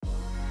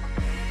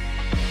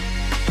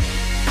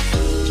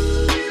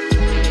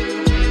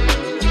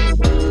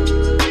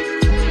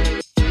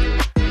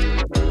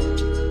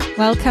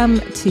Welcome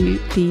to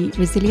the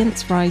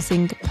Resilience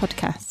Rising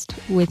podcast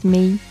with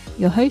me,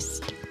 your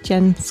host,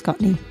 Jen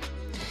Scotney.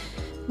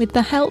 With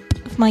the help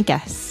of my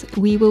guests,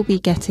 we will be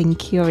getting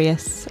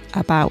curious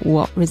about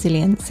what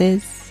resilience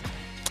is,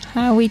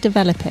 how we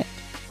develop it,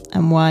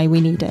 and why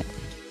we need it.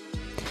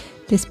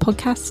 This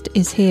podcast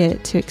is here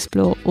to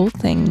explore all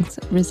things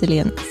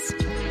resilience.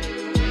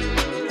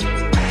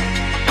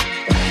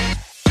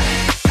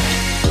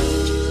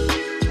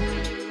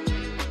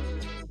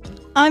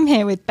 I'm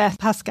here with Beth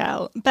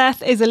Pascall.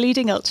 Beth is a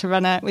leading ultra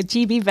runner with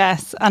GB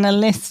vests and a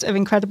list of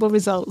incredible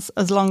results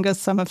as long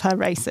as some of her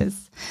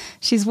races.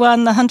 She's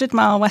won the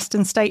 100-mile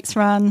Western States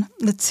Run,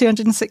 the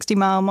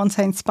 260-mile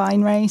Montane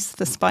Spine Race,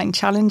 the Spine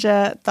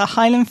Challenger, the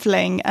Highland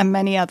Fling, and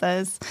many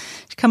others.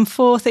 She came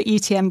fourth at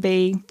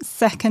UTMB,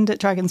 second at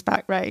Dragon's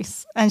Back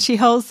Race, and she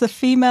holds the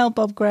female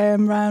Bob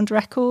Graham round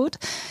record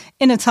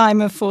in a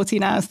time of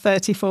 14 hours,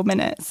 34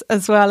 minutes,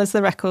 as well as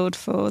the record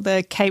for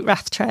the Cape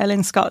Wrath Trail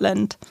in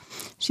Scotland.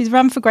 She's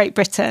run for Great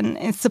Britain,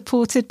 is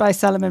supported by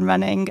Salomon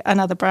Running and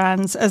other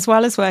brands, as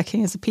well as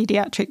working as a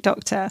paediatric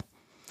doctor.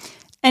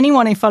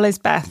 Anyone who follows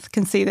Beth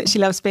can see that she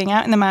loves being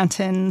out in the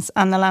mountains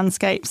and the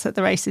landscapes that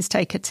the races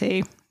take her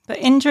to. But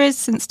injuries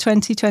since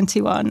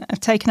 2021 have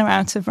taken her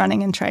out of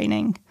running and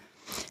training.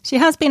 She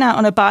has been out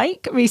on a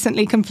bike,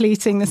 recently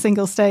completing the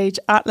single-stage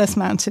Atlas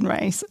Mountain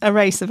Race, a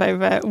race of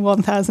over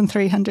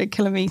 1,300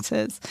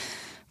 kilometres.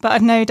 But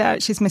I've no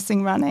doubt she's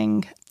missing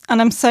running.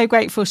 And I'm so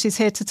grateful she's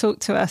here to talk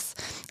to us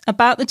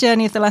about the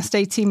journey of the last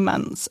 18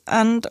 months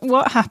and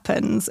what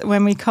happens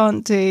when we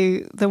can't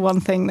do the one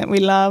thing that we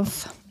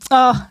love.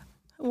 Oh,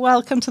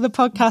 welcome to the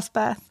podcast,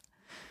 Beth.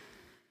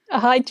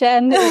 Hi,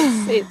 Jen.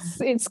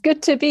 It's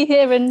good to be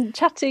here and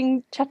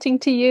chatting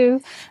to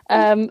you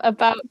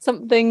about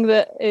something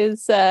that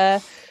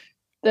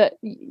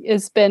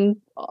has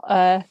been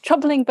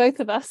troubling both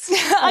of us.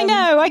 I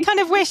know. I kind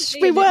of wish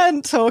we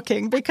weren't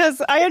talking because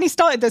I only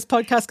started this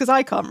podcast because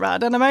I can't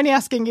run, and I'm only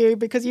asking you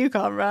because you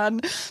can't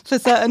run for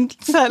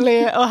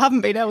certainly, or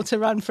haven't been able to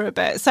run for a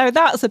bit. So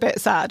that's a bit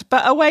sad.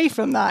 But away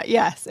from that,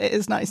 yes, it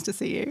is nice to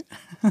see you.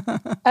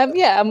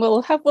 Yeah, and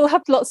we'll have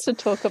lots to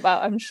talk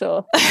about, I'm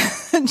sure.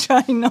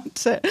 Trying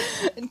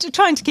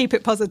to keep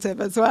it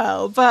positive as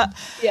well. But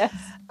yes,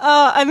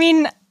 I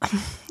mean,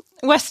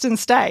 Western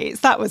States,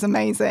 that was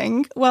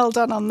amazing. Well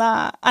done on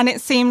that. And it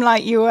seemed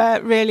like you were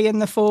really in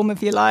the form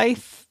of your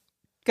life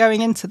going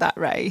into that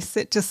race.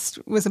 It just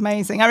was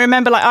amazing. I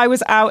remember I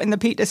was out in the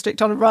Peak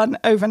District on a run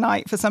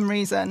overnight for some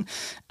reason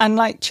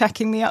and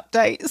checking the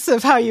updates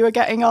of how you were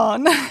getting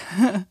on.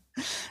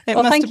 It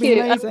must have been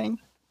amazing.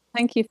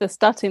 Thank you for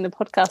starting the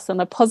podcast on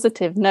a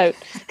positive note.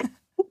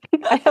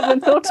 I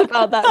haven't thought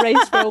about that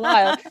race for a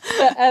while.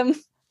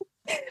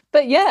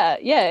 But yeah,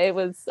 it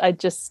was, I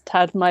just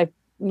had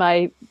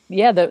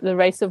the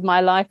race of my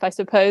life, I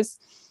suppose.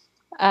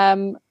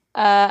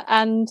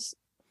 And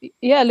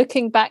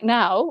looking back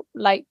now,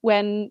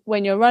 when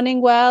you're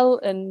running well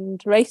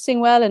and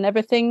racing well and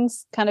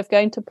everything's kind of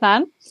going to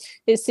plan,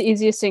 it's the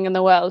easiest thing in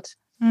the world.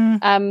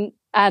 I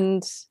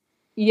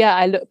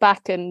look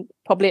back and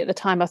probably at the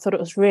time I thought it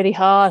was really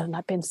hard, and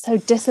I've been so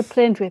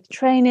disciplined with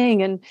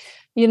training, and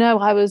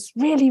I was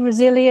really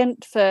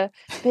resilient for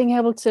being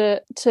able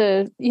to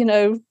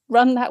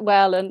run that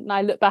well. And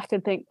I look back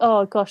and think,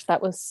 oh gosh,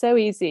 that was so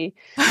easy.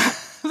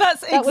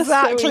 That's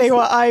exactly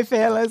what I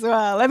feel as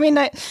well. I mean,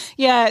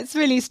 it's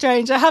really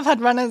strange. I have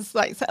had runners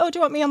say, oh, do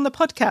you want me on the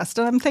podcast?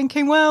 And I'm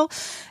thinking, well,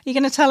 you're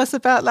going to tell us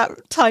about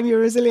that time you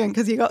were resilient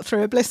because you got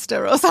through a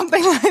blister or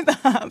something like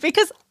that.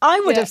 Because I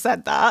would have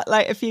said that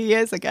a few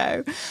years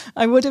ago.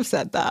 I would have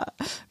said that.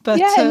 But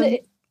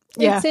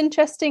it's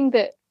interesting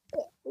that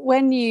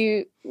when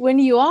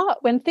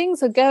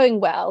things are going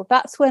well,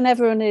 that's when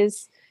everyone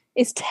is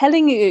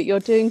telling you you're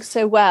doing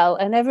so well,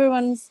 and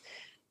everyone's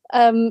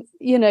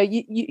you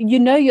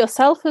know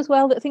yourself as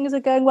well that things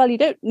are going well. You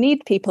don't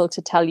need people to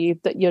tell you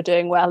that you're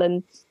doing well,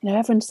 and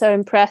everyone's so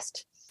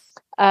impressed.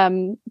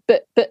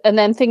 But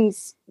then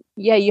things,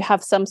 you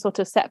have some sort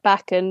of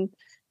setback, and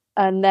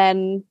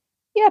then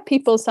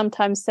people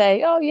sometimes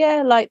say, oh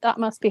yeah, that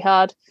must be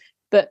hard,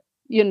 but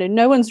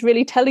no one's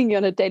really telling you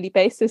on a daily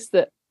basis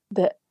that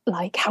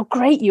how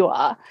great you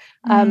are.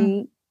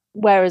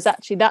 Whereas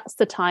actually that's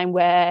the time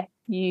where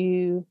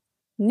you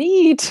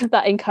need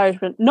that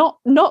encouragement, not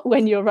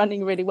when you're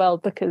running really well,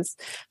 because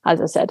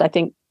as I said, I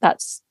think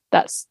that's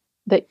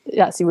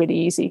really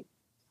easy.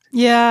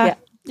 Yeah,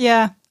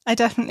 I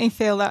definitely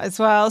feel that as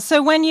well.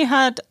 So when you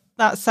had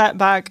that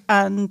setback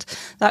and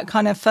that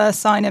kind of first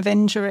sign of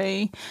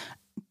injury,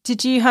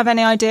 did you have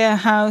any idea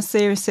how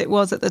serious it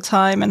was at the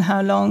time and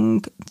how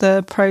long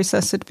the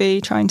process would be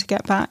trying to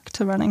get back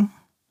to running?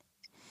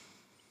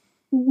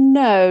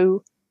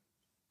 No,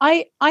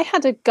 I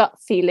had a gut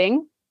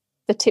feeling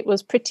that it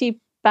was pretty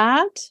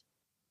bad,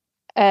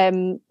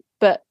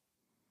 but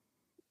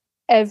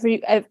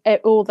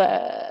all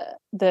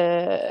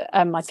the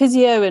my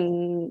physio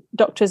and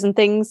doctors and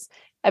things,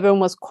 everyone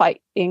was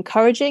quite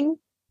encouraging,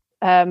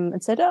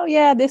 and said, "Oh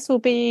yeah, this will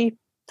be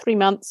 3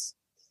 months,"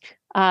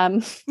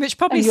 which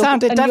probably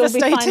sounded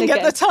devastating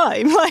at the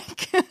time.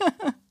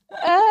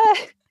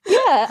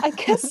 Yeah, I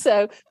guess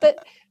so.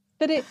 But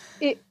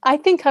I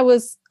think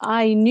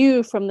I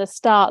knew from the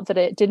start that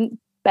it didn't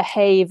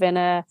behave in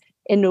a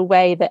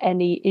way that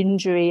any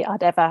injury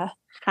I'd ever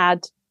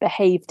had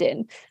behaved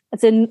in.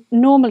 As in,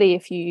 normally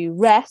if you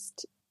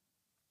rest,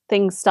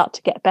 things start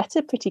to get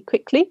better pretty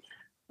quickly.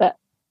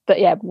 But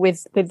yeah,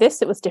 with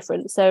this it was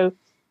different. So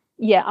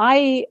yeah,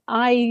 I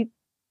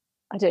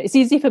don't know, it's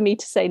easy for me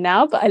to say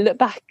now, but I look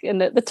back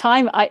and at the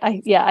time I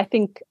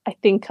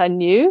think I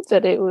knew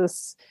that it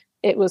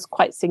was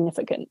quite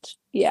significant.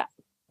 Yeah.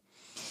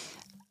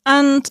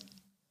 And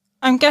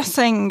I'm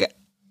guessing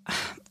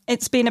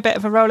it's been a bit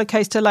of a roller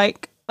coaster,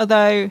 like,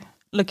 although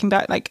looking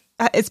back, like,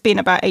 it's been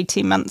about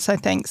 18 months, I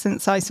think,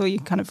 since I saw you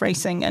kind of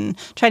racing and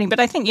training. But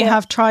I think you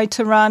have tried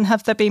to run.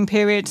 Have there been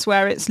periods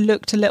where it's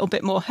looked a little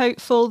bit more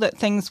hopeful that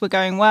things were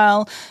going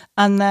well,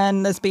 and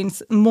then there's been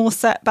more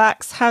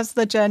setbacks? How's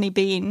the journey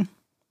been?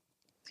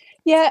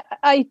 Yeah,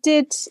 I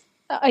did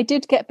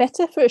get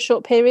better for a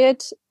short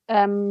period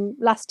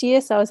last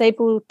year. So I was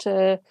able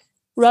to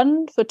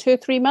run for 2 or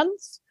 3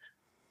 months.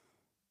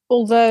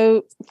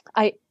 Although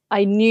I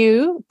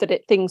knew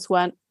that things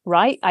weren't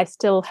right, I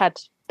still had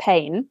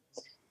pain.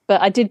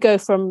 But I did go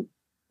from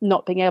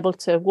not being able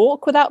to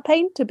walk without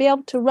pain to be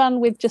able to run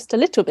with just a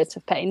little bit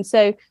of pain.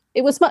 So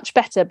it was much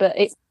better, but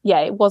it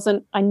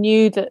wasn't. I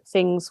knew that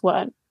things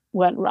weren't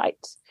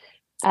right.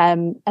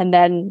 And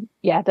then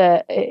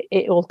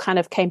it all kind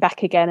of came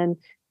back again.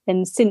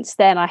 And since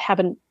then I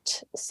haven't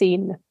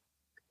seen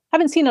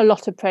a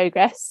lot of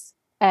progress.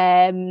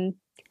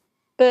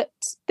 But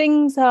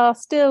things are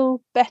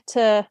still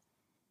better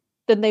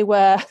than they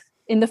were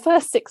in the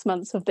first 6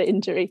 months of the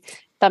injury.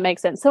 That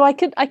makes sense. So I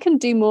can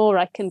do more.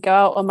 I can go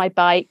out on my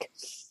bike.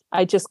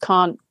 I just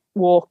can't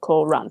walk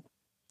or run.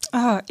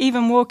 Oh,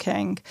 even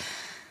walking.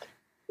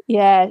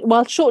 Yeah.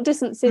 Well, short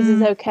distances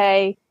is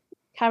okay.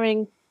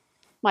 Carrying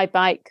my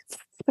bike.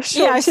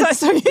 I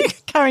saw you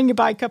carrying your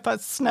bike up a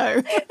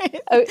snow.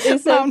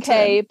 It's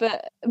okay,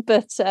 but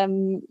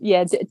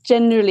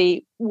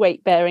generally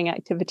weight bearing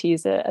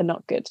activities are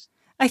not good.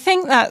 I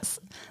think that's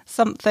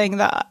something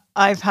that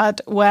I've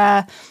had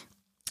where,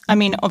 I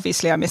mean,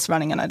 obviously I miss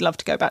running and I'd love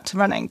to go back to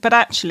running, but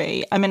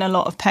actually I'm in a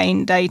lot of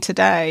pain day to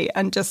day,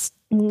 and just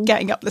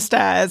getting up the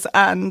stairs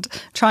and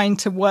trying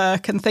to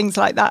work and things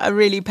like that are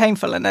really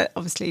painful. And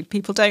obviously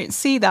people don't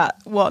see that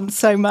one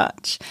so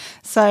much.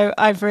 So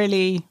I've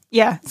really,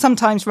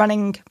 sometimes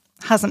running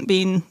hasn't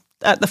been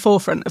at the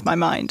forefront of my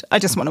mind. I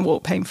just want to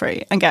walk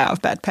pain-free and get out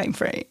of bed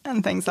pain-free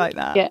and things like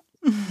that. Yeah.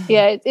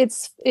 Yeah.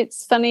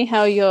 It's funny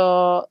how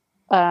your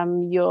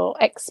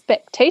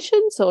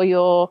expectations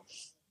or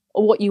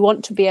what you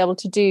want to be able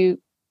to do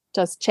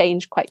does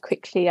change quite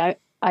quickly.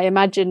 I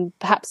imagine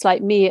perhaps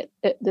like me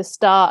at the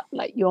start,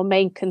 like your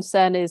main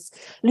concern is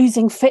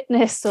losing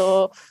fitness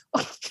or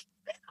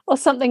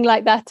something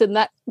like that. And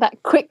that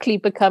quickly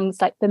becomes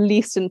like the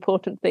least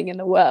important thing in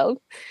the world.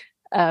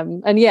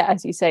 And yeah,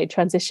 as you say,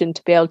 transition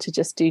to be able to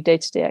just do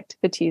day-to-day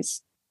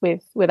activities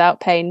without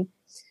pain.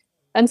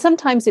 And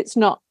sometimes it's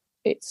not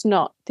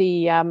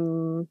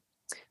the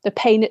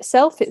pain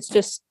itself. It's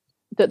just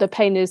that the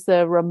pain is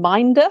the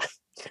reminder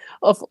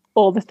of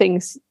all the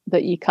things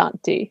that you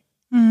can't do.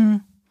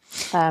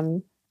 And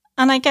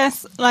I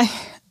guess, like,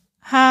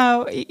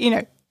 how,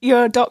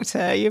 you're a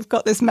doctor, you've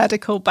got this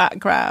medical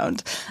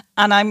background,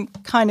 and I'm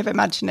kind of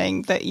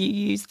imagining that you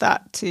use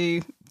that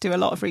to do a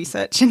lot of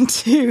research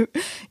into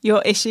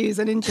your issues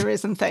and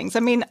injuries and things. I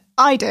mean,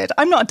 I did.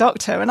 I'm not a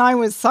doctor, and I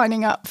was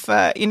signing up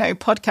for,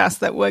 podcasts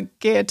that were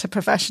geared to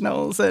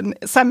professionals and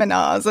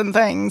seminars and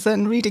things,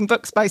 and reading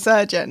books by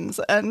surgeons,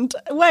 and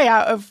way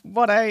out of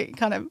what I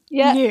kind of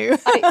knew.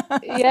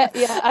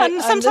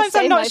 And sometimes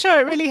I'm not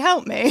sure it really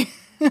helped me.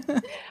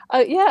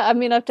 I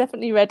mean, I've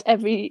definitely read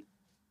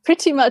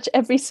pretty much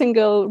every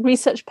single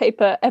research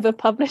paper ever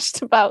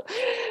published about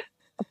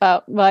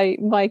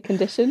my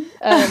condition.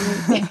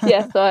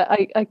 So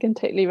I can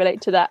totally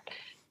relate to that.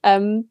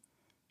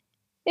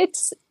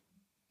 It's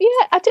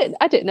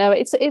I don't know.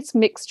 It's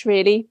mixed,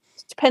 really.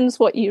 It depends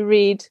what you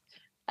read.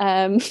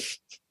 I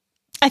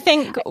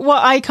think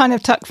what I kind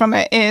of took from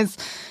it is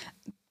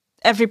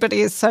everybody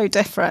is so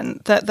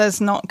different that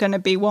there's not going to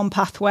be one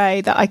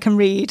pathway that I can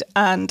read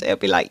and it'll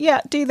be like,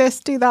 yeah, do this,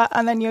 do that,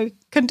 and then you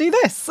can do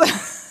this.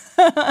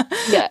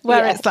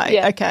 It's like,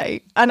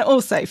 okay. And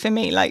also for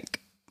me, like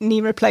knee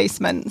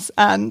replacements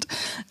and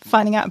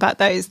finding out about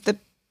those,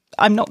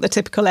 I'm not the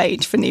typical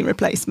age for knee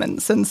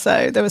replacements. And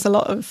so there was a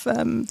lot of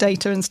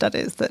data and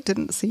studies that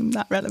didn't seem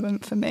that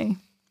relevant for me.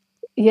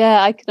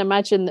 Yeah, I can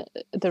imagine that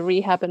the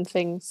rehab and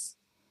things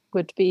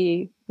would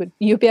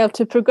you'd be able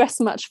to progress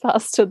much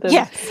faster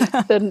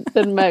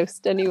than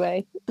most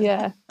anyway.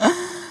 Yeah.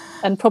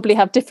 And probably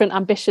have different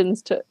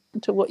ambitions to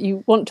what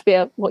you want to be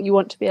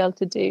able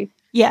to do.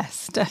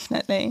 Yes,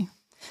 definitely.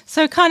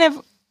 So kind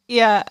of,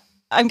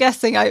 I'm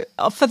guessing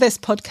for this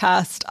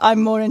podcast,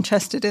 I'm more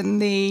interested in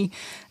the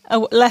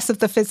less of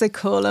the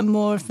physical and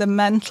more of the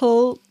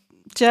mental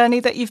journey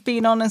that you've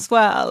been on as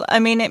well. I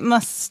mean, it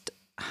must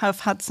have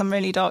had some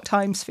really dark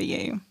times for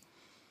you.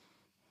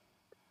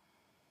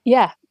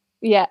 Yeah,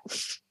 Yeah,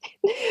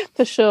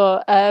 for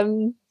sure.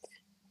 And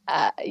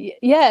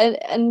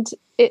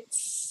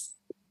it's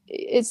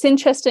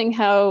interesting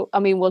how, I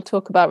mean, we'll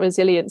talk about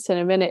resilience in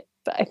a minute,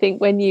 but I think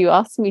when you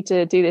asked me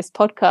to do this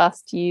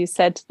podcast, you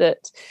said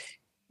that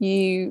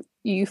you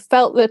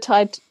felt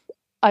that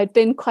I'd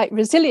been quite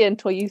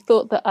resilient, or you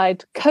thought that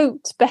I'd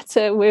coped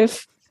better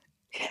with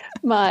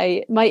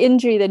my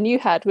injury than you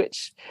had,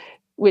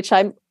 which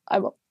I'm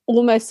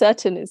almost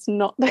certain is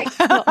not the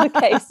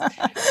case.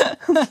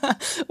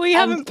 We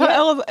haven't put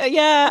all.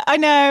 Yeah, I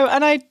know,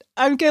 and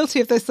I'm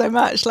guilty of this so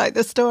much. Like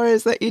the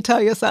stories that you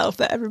tell yourself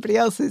that everybody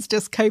else is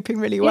just coping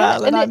really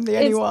well, and I'm the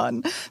only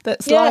one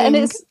that's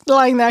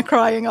lying there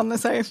crying on the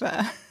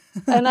sofa.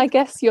 And I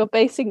guess you're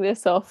basing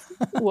this off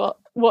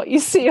what you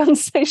see on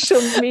social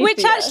media,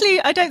 which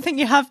actually I don't think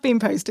you have been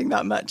posting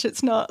that much.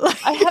 It's not like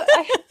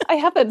I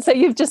haven't. So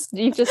you've just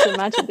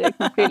imagined it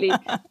completely.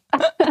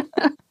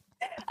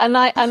 And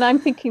I'm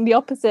thinking the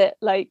opposite,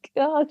 like,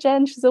 oh,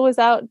 Jen, she's always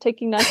out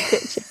taking nice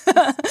pictures.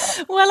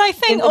 Well, I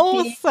think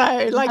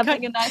also like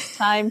having a nice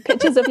time,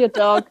 pictures of your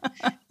dog.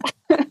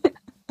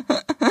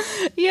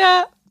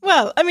 Yeah.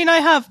 Well, I mean, I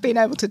have been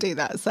able to do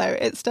that, so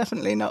it's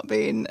definitely not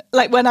been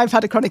like when I've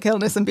had a chronic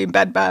illness and been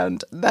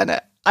bedbound, then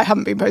I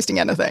haven't been posting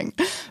anything.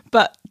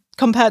 But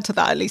compared to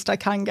that, at least I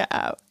can get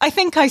out. I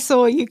think I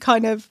saw you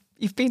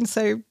you've been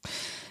so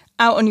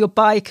out on your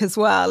bike as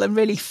well and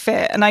really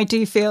fit, and I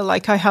do feel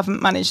like I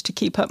haven't managed to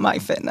keep up my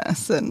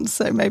fitness, and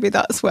so maybe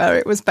that's where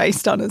it was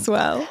based on as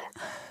well.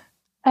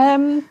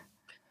 I'm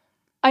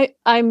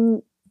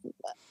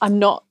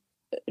not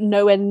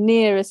nowhere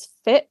near as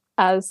fit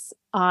as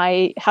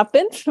I have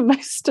been for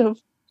most of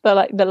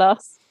the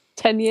last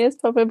 10 years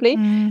probably.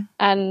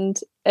 And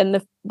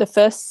in the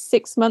first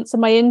 6 months of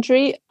my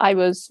injury, I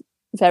was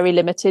very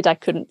limited. I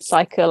couldn't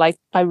cycle.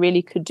 I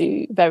really could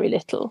do very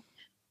little.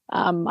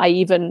 I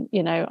even,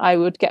 I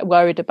would get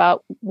worried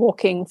about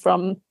walking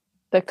from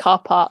the car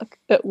park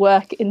at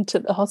work into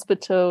the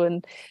hospital.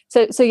 And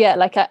so yeah,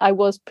 like I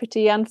was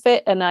pretty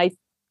unfit, and I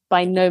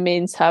by no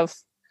means have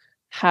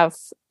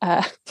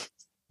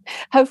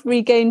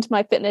regained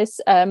my fitness.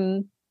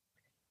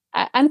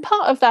 And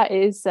part of that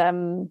is,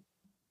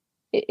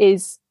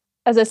 as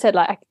I said,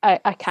 like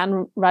I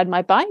can ride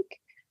my bike,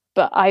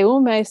 but I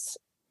almost,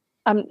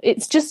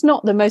 it's just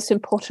not the most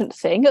important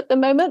thing at the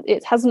moment.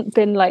 It hasn't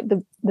been like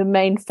the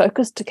main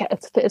focus to get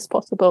as fit as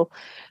possible.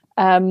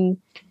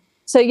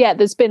 So yeah,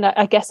 there's been,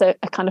 I guess, a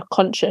kind of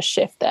conscious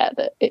shift there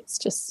that it's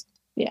just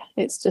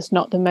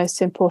not the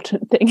most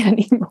important thing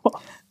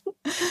anymore.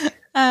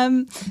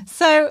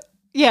 So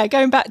yeah,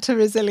 going back to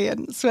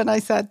resilience, when I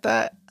said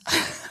that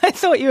I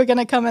thought you were going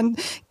to come and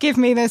give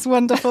me this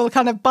wonderful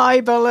kind of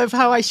Bible of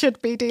how I should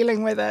be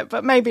dealing with it,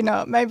 but maybe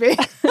not, maybe.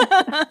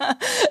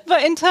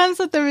 But in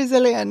terms of the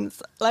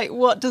resilience, like,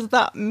 what does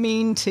that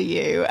mean to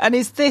you? And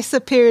is this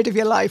a period of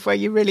your life where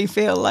you really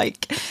feel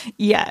like,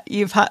 yeah,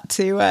 you've had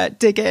to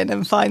dig in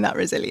and find that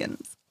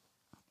resilience?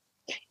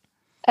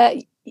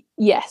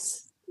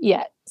 Yes.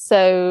 Yeah.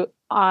 So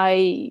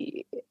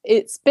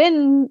it's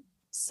been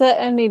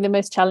certainly the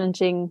most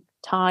challenging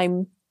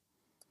time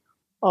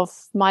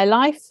of my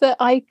life that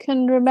I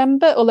can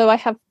remember, although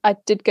I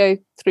did go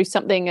through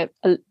something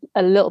a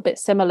little bit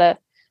similar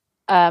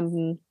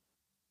a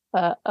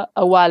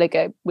while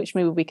ago, which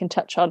maybe we can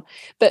touch on.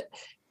 But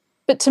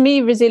to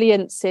me,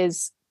 resilience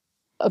is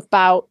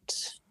about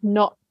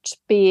not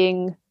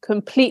being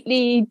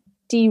completely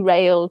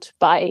derailed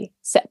by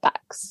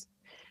setbacks.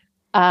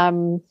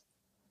 And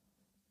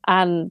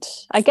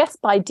I guess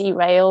by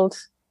derailed,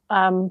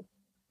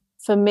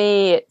 for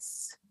me,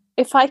 it's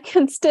if I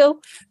can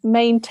still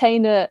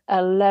maintain a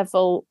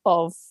level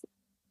of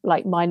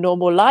like my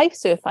normal life.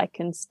 So if I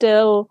can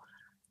still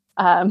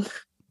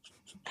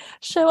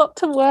show up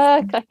to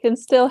work, I can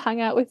still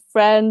hang out with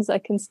friends, I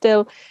can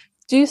still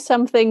do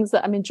some things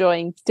that I'm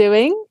enjoying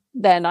doing,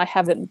 then I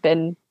haven't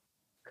been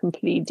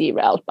completely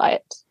derailed by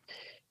it.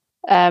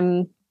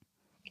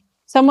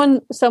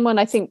 Someone,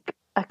 I think,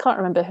 I can't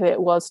remember who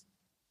it was,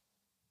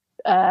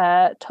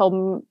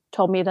 told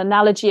me an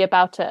analogy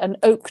about an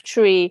oak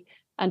tree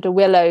and a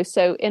willow.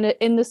 So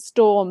in the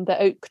storm,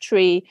 the oak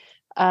tree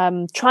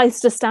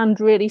tries to stand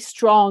really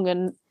strong,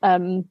 and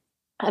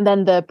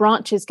then the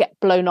branches get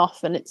blown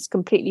off and it's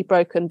completely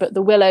broken. But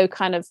the willow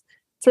kind of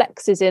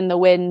flexes in the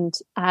wind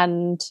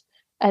and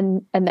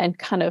then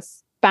kind of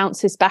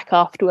bounces back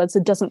afterwards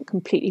and doesn't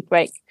completely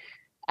break,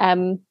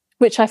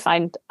 which I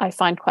find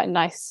quite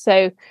nice.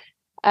 So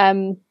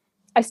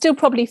I still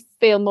probably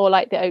feel more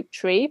like the oak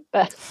tree,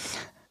 but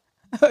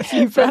a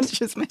few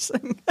branches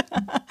missing.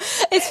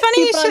 It's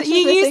funny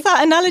you use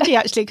that analogy,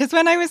 actually, because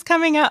when I was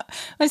coming up,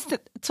 I was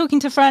talking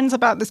to friends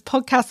about this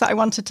podcast that I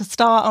wanted to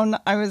start on.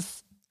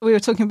 We were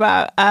talking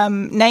about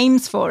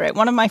names for it.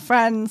 One of my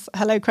friends,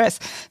 hello Chris,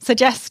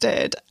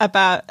 suggested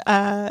about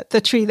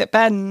the tree that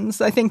bends,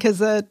 I think,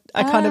 as a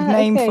kind of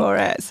name for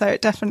it. So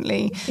it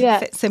definitely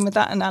fits in with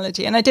that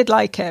analogy. And I did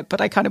like it, but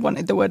I kind of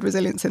wanted the word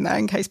resilience in there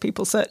in case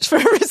people search for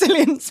a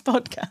resilience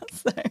podcast.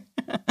 So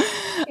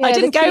I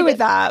didn't go with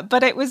that,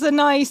 but it was a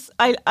nice,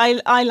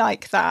 I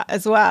like that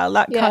as well.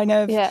 That kind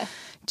of,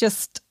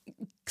 just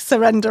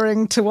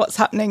surrendering to what's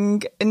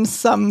happening in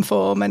some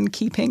form and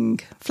keeping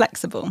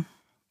flexible.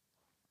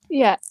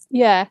 Yeah.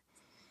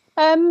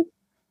 I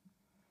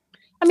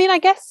mean, I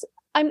guess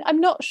I'm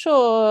not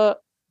sure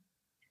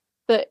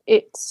that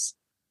it's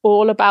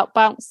all about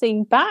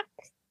bouncing back,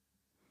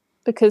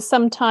 because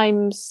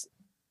sometimes,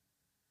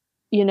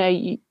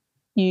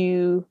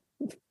 you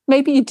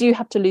maybe you do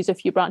have to lose a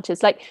few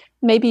branches. Like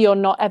maybe you're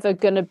not ever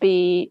going to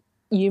be,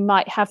 you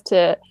might have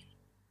to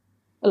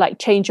like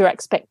change your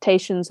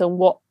expectations on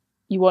what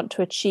you want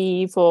to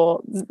achieve,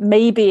 or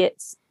maybe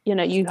it's,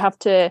 you have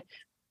to,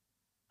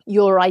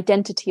 your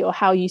identity or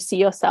how you see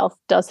yourself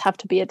does have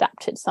to be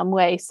adapted some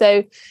way.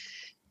 So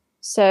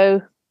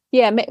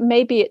yeah,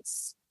 maybe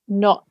it's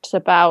not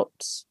about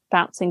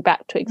bouncing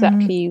back to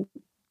exactly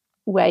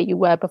where you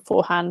were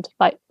beforehand,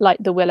 like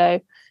the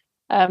willow,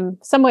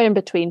 somewhere in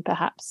between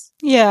perhaps.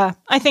 Yeah,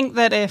 I think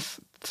that if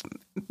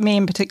me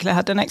in particular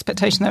had an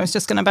expectation that I was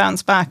just going to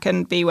bounce back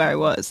and be where I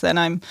was, then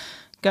I'm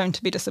going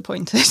to be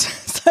disappointed.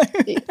 So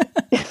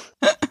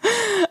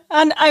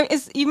and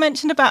you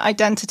mentioned about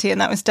identity,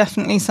 and that was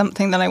definitely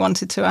something that I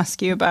wanted to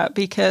ask you about,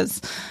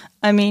 because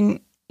I mean,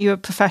 you're a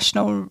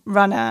professional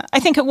runner. I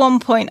think at one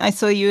point I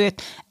saw you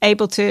were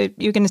going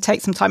to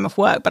take some time off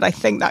work, but I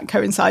think that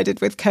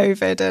coincided with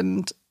COVID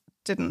and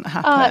didn't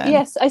happen.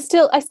 Yes, I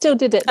still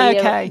did it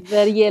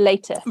the year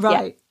later.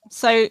 Right. Yeah.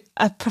 So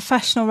a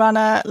professional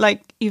runner,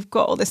 like you've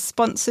got all this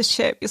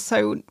sponsorship,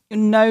 you're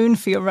known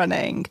for your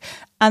running,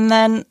 and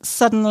then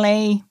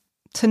suddenly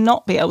to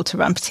not be able to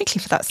run,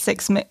 particularly for that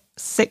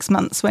 6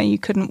 months where you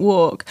couldn't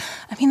walk.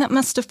 I mean, that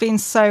must have been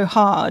so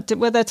hard.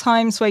 Were there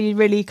times where you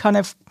really kind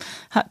of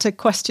had to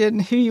question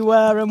who you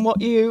were and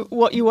what you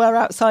were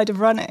outside of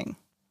running?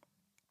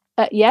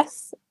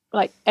 Yes,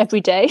 like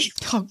every day.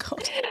 Oh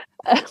God.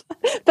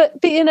 But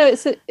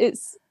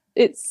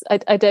it's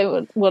I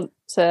don't want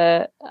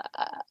to.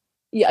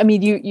 I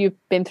mean,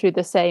 you've been through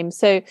the same.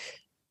 So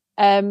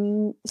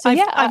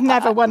I've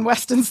never won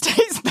Western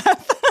States,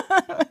 Beth.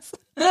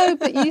 No,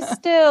 but you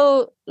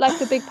still, like,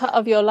 a big part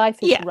of your life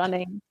is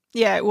running.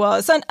 Yeah, it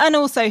was. And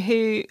also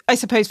who, I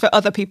suppose, for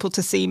other people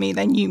to see me,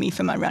 they knew me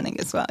for my running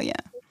as well, yeah.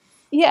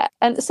 Yeah,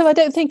 and so I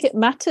don't think it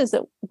matters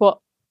at what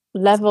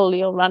level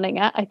you're running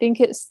at. I think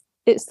it's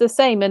the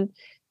same.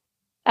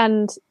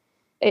 And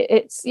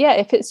it's,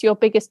 if it's your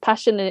biggest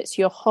passion and it's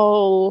your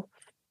whole,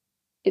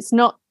 it's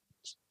not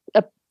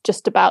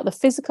just about the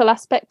physical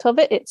aspect of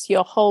it, it's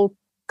your whole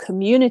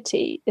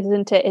community,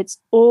 isn't it? It's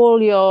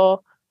all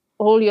your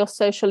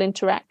social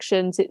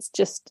interactions. It's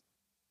just,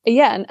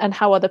 and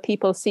how other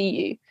people see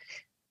you.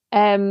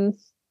 And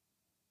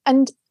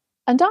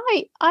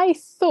I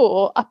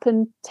thought up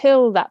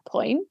until that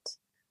point,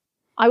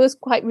 I was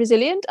quite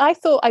resilient. I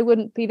thought I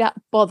wouldn't be that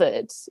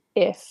bothered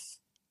if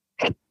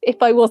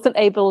I wasn't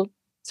able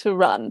to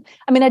run.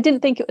 I mean, I didn't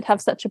think it would have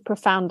such a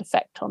profound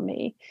effect on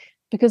me,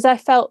 because I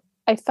felt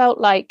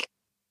like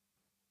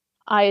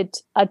I'd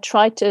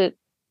tried to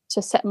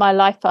set my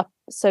life up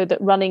so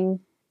that running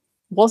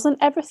wasn't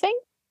everything.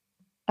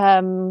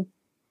 And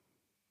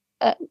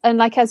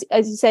like as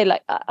you say,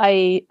 like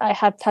I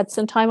have had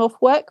some time off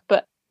work,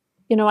 but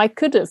I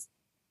could have,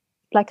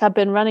 like, I've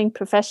been running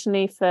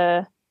professionally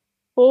for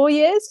 4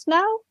 years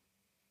now,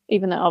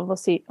 even though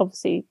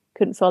obviously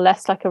couldn't feel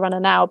less like a runner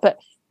now, but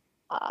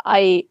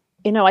I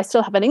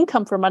still have an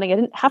income from running. I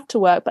didn't have to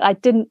work, but I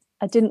didn't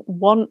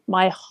want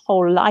my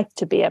whole life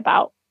to be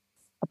about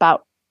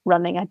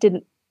running. I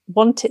didn't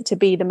want it to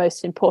be the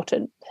most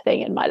important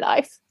thing in my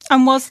life.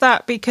 And was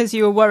that because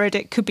you were worried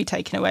it could be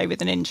taken away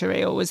with an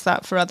injury, or was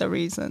that for other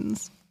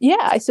reasons? Yeah,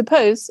 I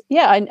suppose.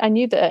 Yeah, I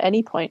knew that at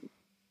any point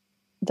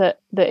that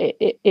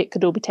it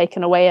could all be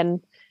taken away,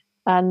 and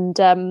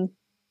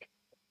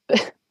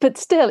but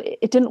still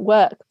it didn't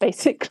work,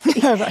 basically.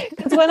 Right.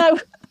 Because when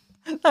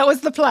that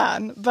was the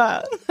plan,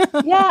 but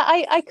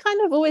I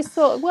kind of always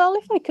thought, well,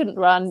 if I couldn't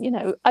run,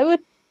 I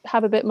would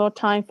have a bit more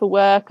time for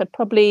work. I'd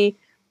probably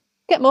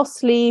get more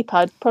sleep.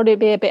 I'd probably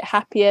be a bit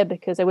happier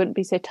because I wouldn't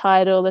be so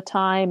tired all the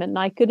time, and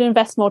I could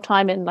invest more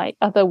time in like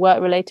other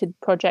work related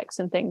projects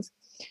and things.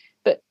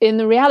 But in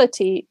the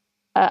reality,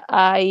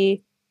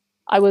 I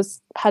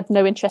had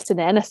no interest in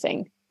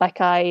anything. Like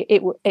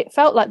it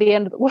felt like the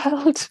end of the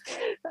world.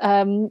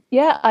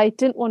 I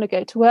didn't want to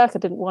go to work. I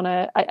didn't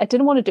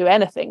want to do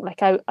anything.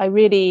 Like I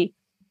really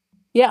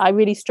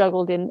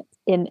struggled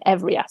in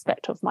every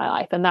aspect of my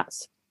life. And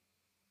that's,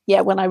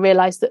 when I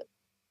realized that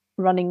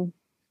running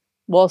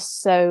was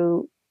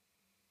so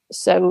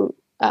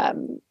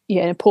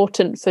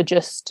important for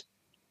just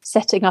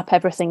setting up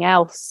everything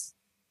else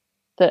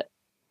that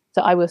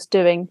I was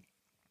doing.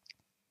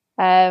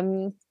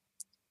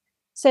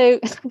 So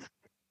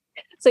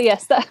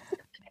yes, that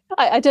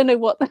I don't know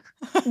what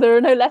there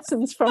are no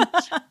lessons from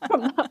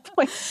that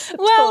point.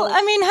 Well,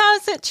 I mean, how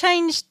has it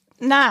changed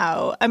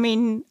now? I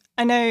mean,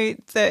 I know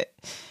that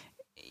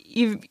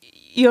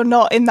you're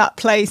not in that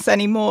place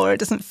anymore. It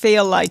doesn't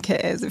feel like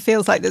it is. It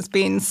feels like there's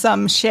been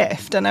some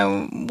shift. I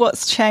know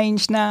what's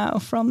changed now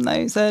from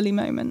those early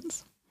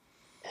moments.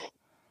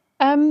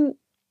 I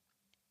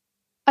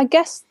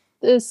guess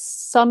there's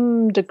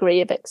some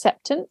degree of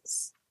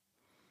acceptance,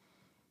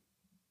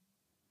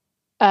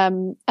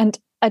 and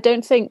I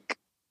don't think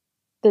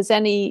there's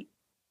any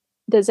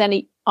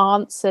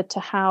answer to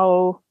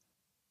how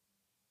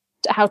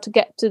to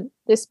get to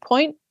this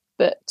point,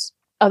 but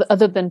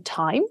other than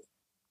time.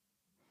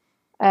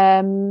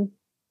 And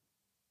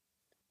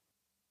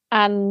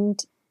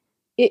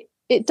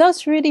it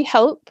does really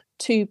help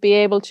to be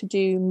able to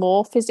do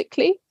more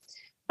physically.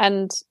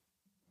 And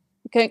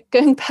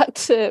going back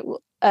to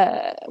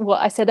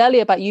what I said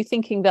earlier about you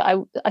thinking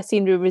that I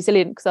seemed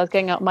resilient because I was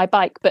going out on my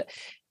bike, but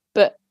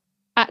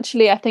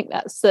actually I think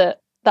that's the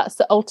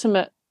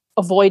ultimate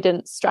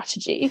avoidance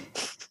strategy.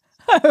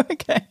 Oh,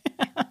 okay.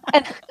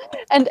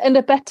 and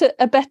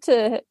a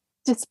better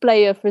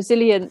display of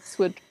resilience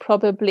would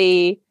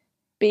probably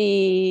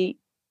be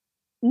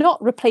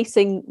not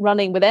replacing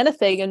running with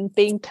anything and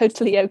being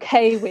totally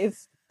okay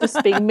with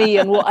just being me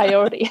and what I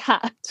already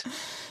had.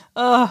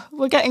 Oh,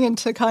 we're getting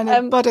into kind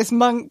of Buddhist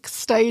monk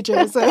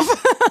stages of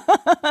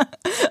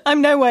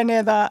I'm nowhere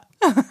near that.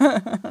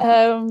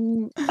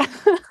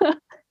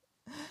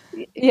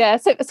 Yeah,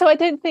 so I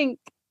don't think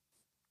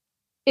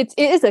it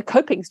is a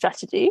coping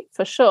strategy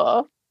for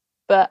sure,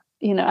 but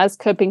as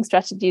coping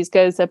strategies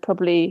goes, they're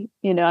probably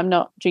I'm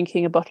not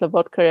drinking a bottle of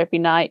vodka every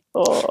night,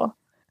 or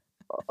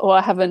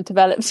I haven't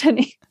developed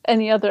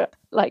any other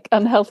like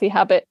unhealthy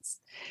habits.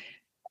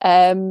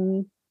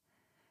 And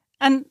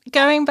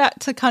going back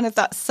to kind of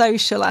that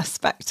social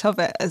aspect of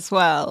it as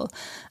well.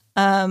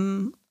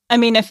 I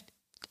mean,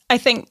 I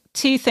think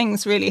two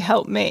things really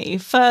helped me.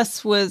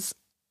 First was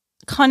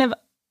kind of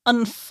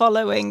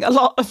unfollowing a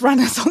lot of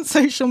runners on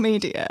social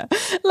media,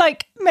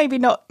 like maybe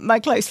not my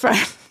close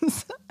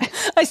friends.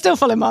 I still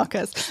follow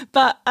Marcus,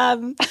 but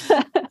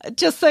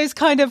just those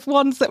kind of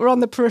ones that were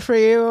on the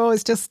periphery who were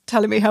always just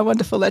telling me how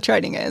wonderful their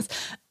training is.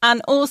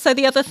 And also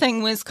the other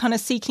thing was kind of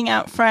seeking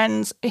out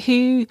friends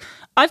who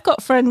I've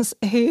got friends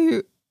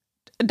who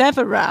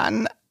never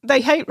ran.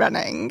 They hate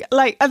running,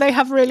 and they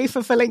have really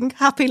fulfilling,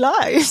 happy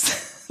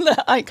lives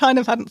that I kind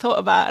of hadn't thought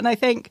about. And I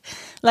think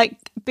like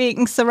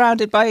being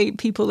surrounded by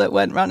people that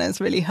weren't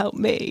runners really helped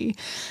me.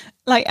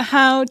 Like,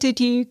 how did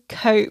you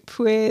cope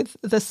with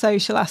the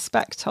social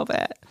aspect of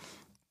it?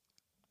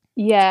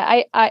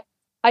 Yeah, I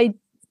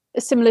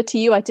similar to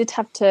you, I did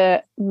have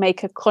to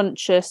make a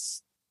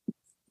conscious,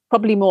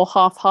 probably more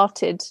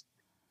half-hearted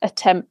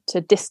attempt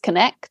to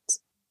disconnect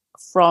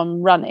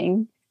from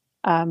running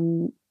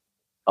on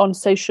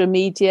social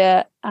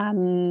media,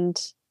 and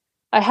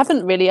I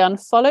haven't really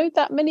unfollowed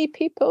that many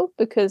people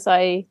because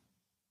I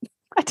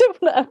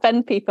don't want to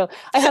offend people.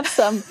 I have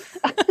some.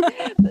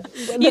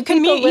 You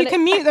can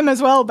mute them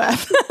as well,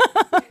 Beth.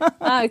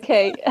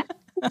 Okay.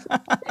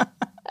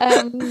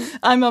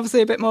 I'm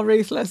obviously a bit more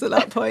ruthless at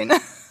that point.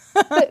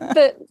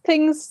 but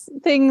things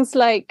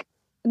like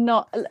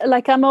not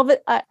like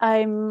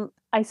I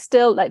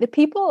still like the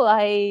people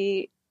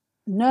I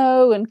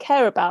know and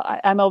care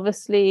about. I'm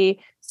obviously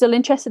still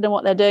interested in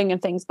what they're doing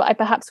and things, but I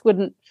perhaps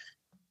wouldn't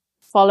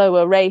follow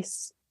a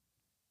race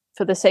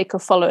for the sake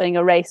of following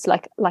a race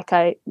like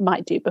I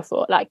might do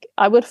before. Like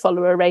I would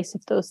follow a race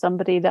if there was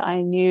somebody that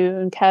I knew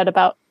and cared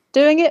about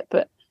doing it,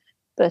 but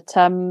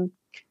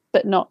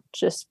not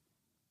just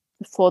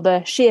for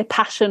the sheer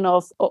passion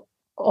of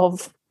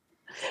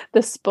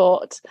the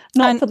sport,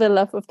 not for the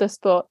love of the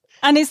sport.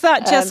 And is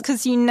that just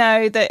because you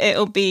know that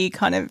it'll be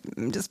kind of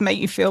just make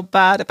you feel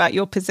bad about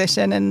your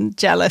position and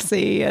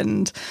jealousy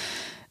and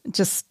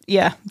just,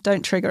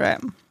 don't trigger it?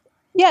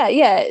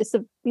 Yeah.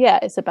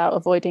 It's about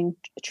avoiding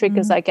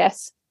triggers, I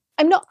guess.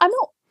 I'm not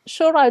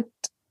sure I'd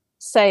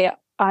say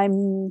I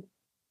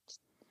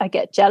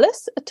get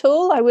jealous at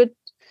all. I would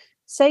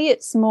say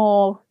it's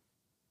more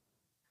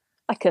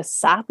like a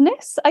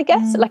sadness, I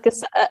guess.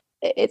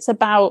 It's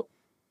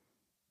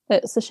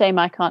a shame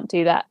I can't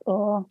do that,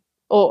 or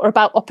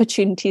about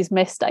opportunities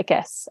missed, I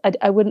guess.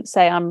 I wouldn't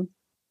say I'm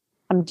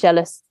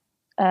jealous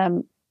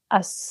as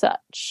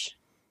such.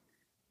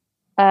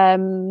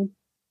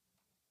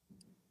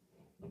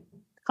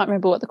 Can't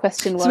remember what the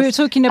question was. So we were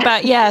talking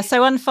about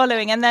so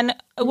unfollowing, and then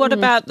what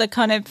about the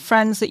kind of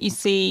friends that you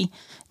see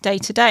day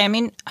to day? I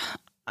mean,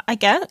 I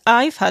guess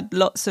I've had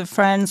lots of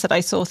friends that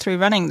I saw through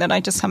running that I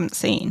just haven't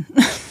seen.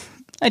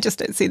 I just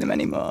don't see them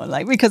anymore,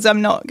 because I'm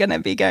not going to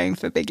be going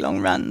for big long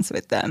runs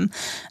with them.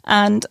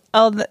 And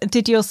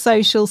did your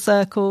social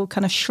circle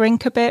kind of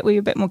shrink a bit? Were you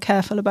a bit more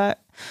careful about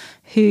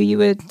who you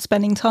were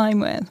spending time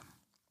with?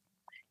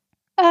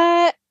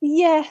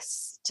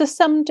 Yes, to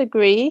some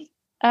degree.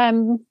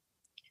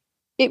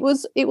 It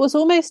was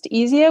almost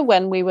easier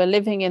when we were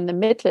living in the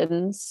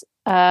Midlands,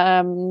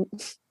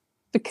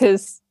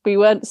 because we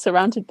weren't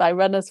surrounded by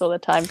runners all the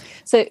time.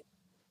 So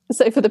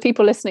for the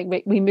people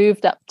listening, we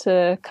moved up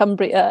to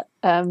Cumbria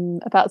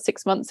about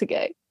 6 months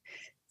ago.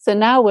 So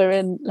now we're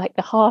in like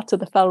the heart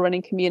of the fell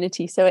running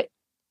community. So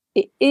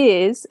it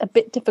is a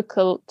bit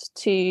difficult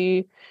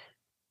to,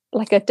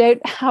 I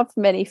don't have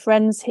many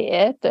friends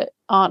here that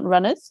aren't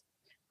runners.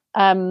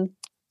 So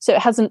it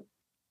hasn't,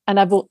 and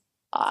I've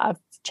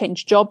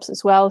changed jobs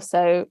as well.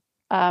 So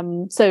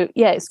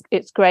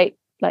it's great.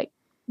 Like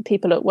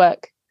people at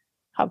work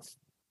have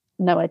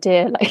no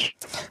idea, like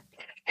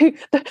who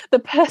the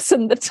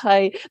person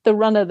the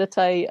runner that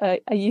I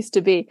used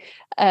to be.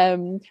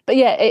 But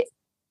yeah,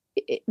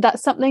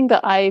 that's something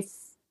that I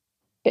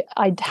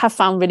have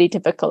found really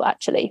difficult,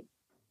 actually,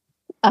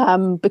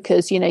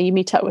 because you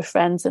meet up with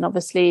friends, and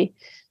obviously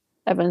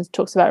everyone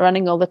talks about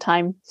running all the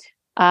time,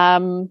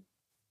 but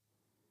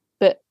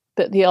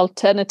the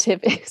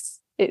alternative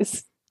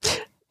is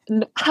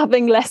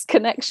having less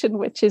connection,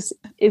 which is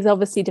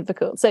obviously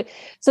difficult. So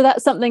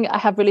that's something I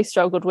have really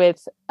struggled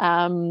with,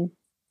 and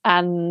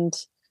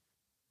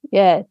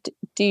yeah,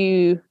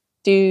 do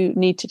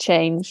need to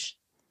change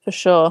for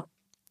sure.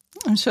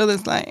 I'm sure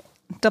there's like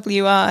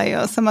WI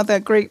or some other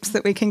groups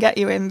that we can get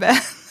you in there.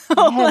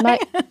 Yeah,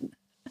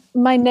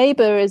 my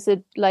neighbour is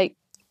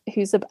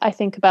who's I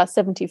think about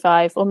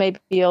 75 or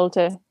maybe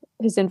older,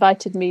 who's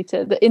invited me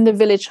to in the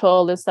village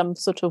hall. There's some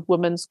sort of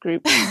women's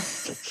group.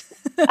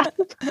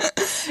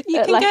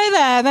 You can go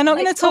there. They're not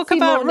going to talk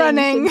about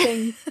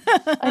running.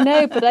 I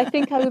know, but I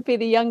think I would be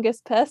the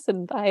youngest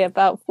person by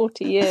about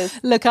 40 years.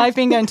 Look, I've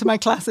been going to my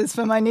classes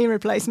for my knee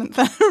replacement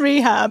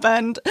rehab,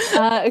 and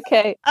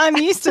okay, I'm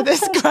used to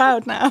this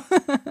crowd now.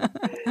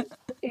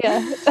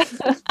 Yeah.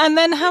 And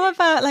then how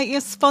about like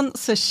your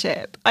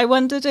sponsorship? I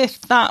wondered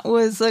if that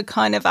was a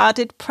kind of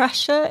added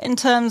pressure in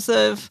terms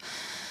of,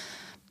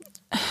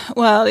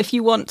 well, if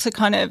you want to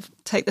kind of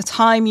take the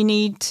time you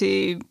need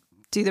to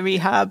do the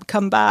rehab,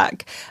 come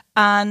back.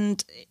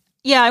 And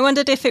yeah, I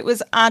wondered if it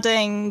was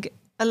adding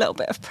a little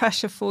bit of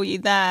pressure for you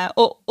there,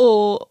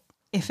 or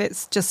if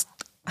it's just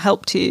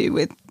helped you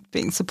with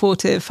being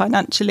supportive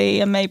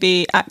financially and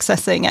maybe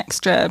accessing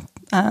extra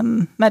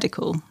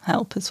medical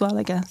help as well,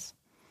 I guess.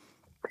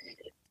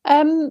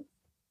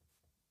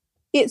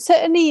 It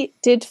certainly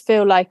did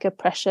feel like a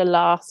pressure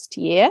last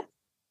year.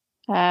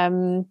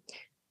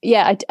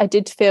 Yeah, I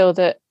did feel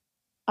that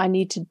I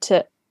needed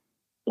to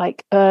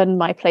like earn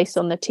my place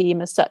on the team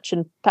as such,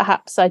 and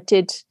perhaps I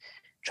did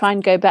try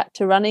and go back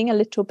to running a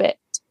little bit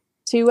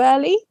too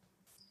early.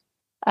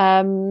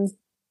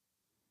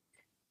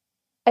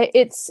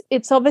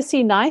 It's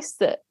obviously nice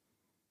that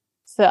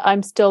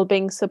I'm still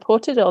being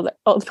supported, although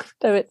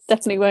it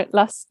definitely won't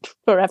last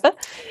forever.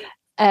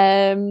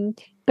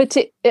 But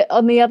it,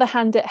 on the other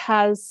hand, it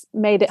has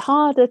made it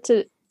harder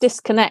to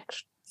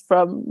disconnect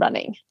from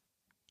running,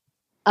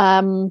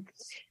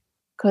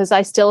 because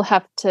I still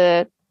have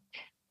to,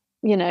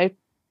 I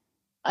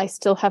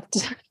still have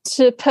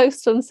to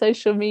post on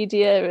social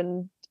media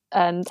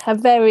and have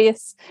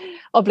various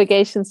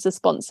obligations to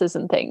sponsors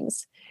and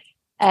things,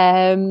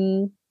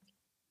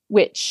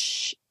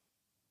 which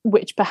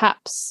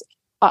perhaps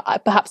I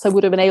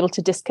would have been able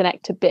to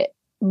disconnect a bit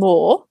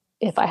more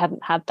if I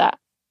hadn't had that.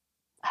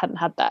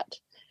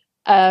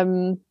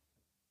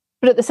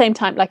 But at the same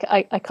time, like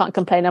I can't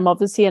complain. I'm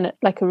obviously in a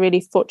really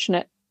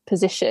fortunate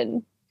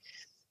position.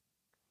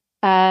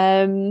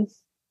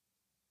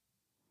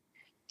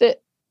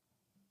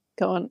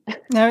 Go on.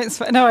 No,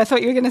 I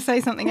thought you were going to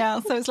say something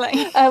else. I was like,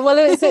 well,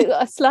 it was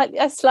a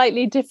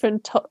slightly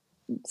different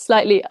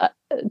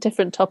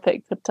different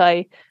topic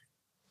that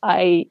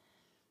I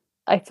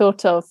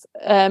thought of.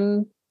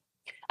 I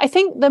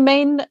think the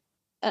main,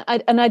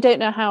 and I don't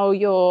know how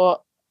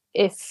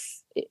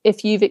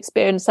if you've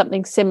experienced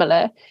something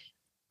similar,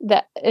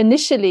 that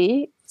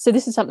initially, so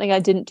this is something I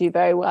didn't do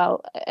very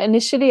well.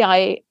 Initially,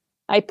 I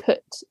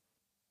put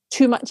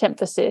too much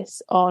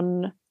emphasis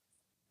on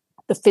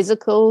the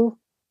physical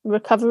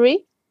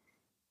recovery,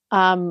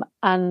 and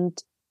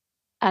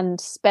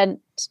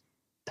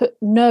put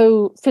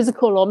no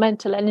physical or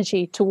mental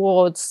energy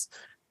towards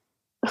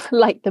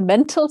like the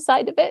mental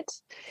side of it.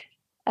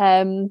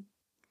 And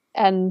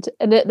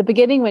at the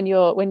beginning, when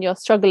you're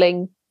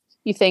struggling,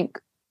 you think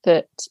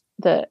that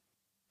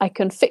I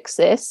can fix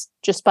this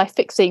just by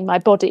fixing my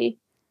body.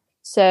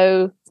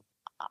 So,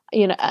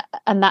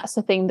 and that's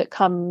the thing that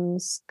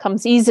comes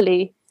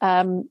easily.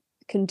 Can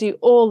do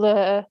all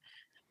the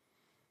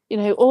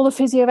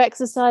physio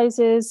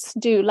exercises,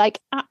 do like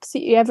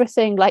absolutely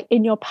everything like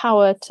in your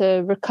power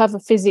to recover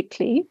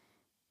physically,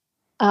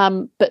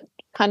 but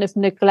kind of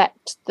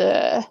neglect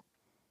the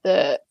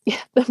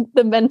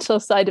mental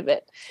side of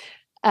it.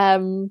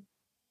 And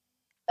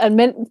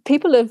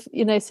people have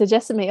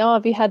suggested to me,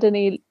 have you had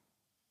any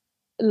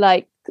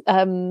have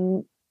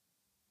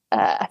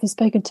you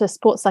spoken to a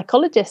sports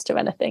psychologist or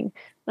anything?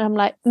 And I'm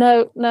like,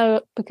 no,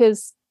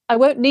 because I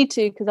won't need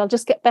to, because I'll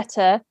just get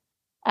better,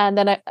 and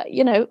then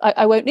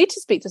I won't need to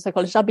speak to a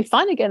psychologist. I'll be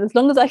fine again as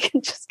long as I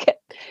can just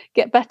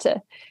get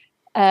better.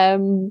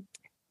 And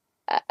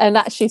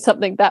actually,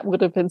 something that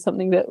would have been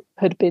something that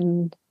would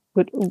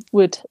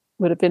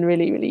have been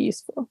really, really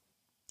useful.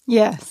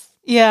 Yes.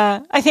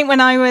 Yeah. I think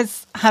when I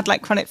had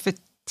like chronic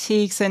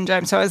fatigue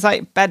syndrome, so I was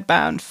like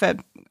bedbound for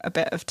a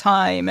bit of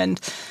time, and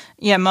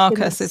yeah,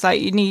 Marcus is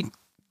like,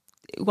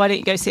 why don't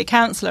you go see a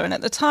counsellor? And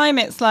at the time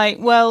it's like,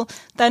 well,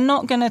 they're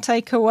not going to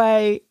take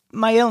away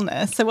my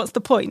illness, so what's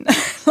the point?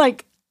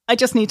 Like, I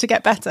just need to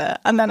get better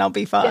and then I'll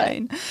be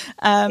fine.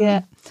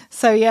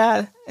 So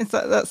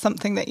that's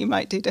something that you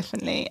might do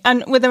differently.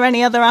 And were there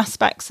any other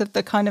aspects of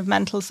the kind of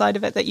mental side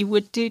of it that you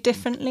would do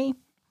differently?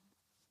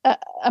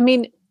 I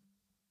mean,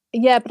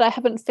 yeah, but I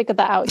haven't figured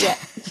that out yet.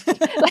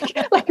 like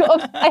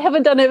I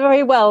haven't done it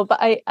very well, but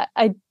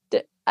I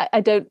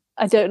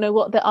don't know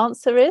what the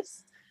answer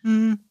is.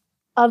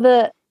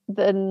 Other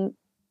than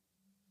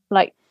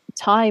like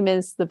time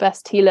is the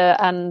best healer,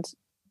 and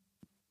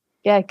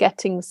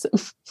getting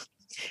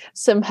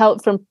some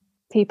help from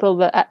people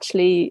that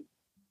actually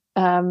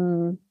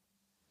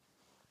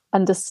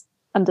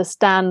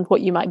understand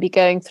what you might be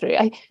going through.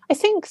 I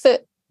think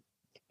that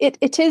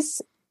it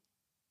is,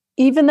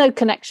 even though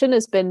connection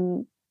has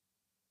been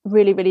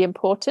really, really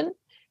important,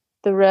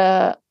 there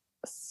are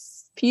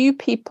few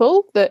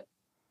people that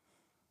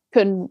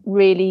can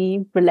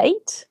really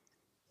relate.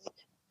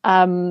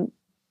 And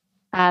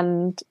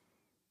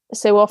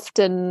so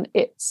often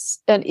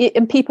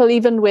and people,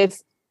 even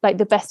with like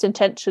the best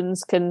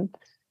intentions, can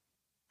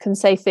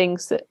say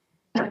things that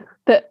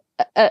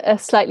are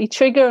slightly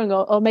triggering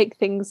or make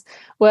things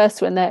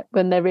worse when they're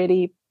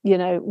really,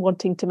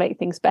 wanting to make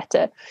things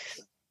better.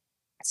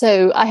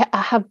 So I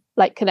have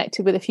like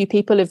connected with a few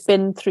people who've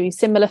been through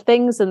similar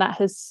things, and that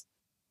has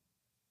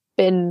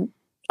been,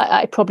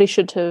 I probably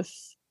should have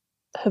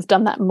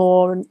done that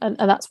more, and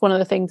that's one of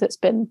the things that's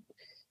been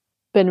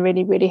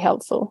really, really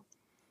helpful.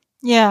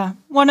 Yeah,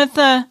 one of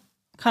the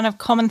kind of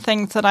common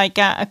things that I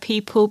get are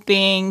people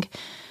being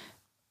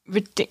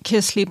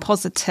ridiculously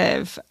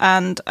positive,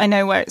 and I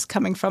know where it's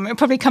coming from. It'll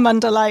probably come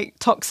under like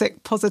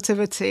toxic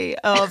positivity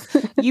of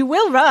you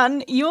will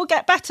run, you'll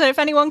get better. If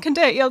anyone can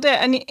do it, you'll do it.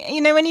 And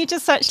when you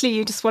just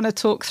want to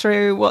talk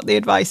through what the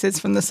advice is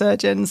from the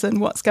surgeons and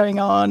what's going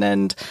on,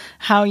 and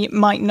how you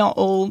might not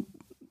all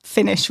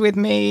finish with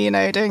me,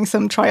 doing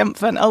some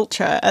triumphant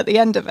ultra at the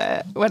end of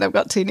it when I've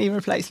got 2 knee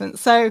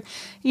replacements. So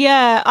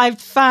yeah, I've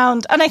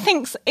found, and I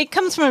think it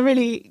comes from a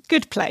really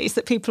good place,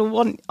 that people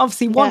want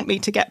me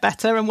to get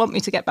better and want me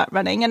to get back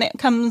running. And it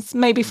comes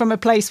maybe from a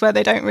place where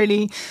they don't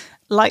really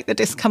like the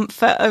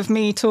discomfort of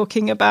me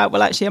talking about,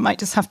 well, actually I might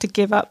just have to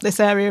give up this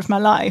area of my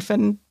life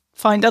and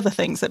find other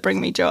things that bring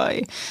me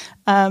joy.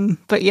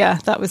 But yeah,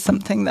 that was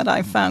something that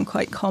I found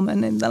quite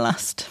common in the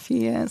last few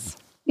years.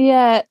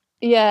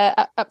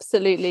 Yeah,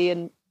 absolutely.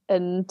 And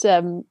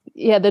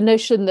the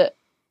notion that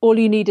all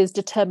you need is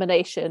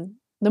determination.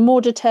 The more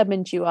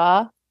determined you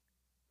are,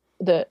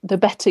 the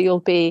better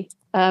you'll be.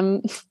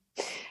 And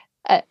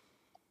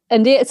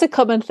it's a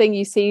common thing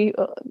you see,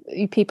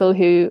 people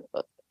who,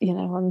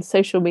 on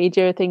social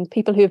media,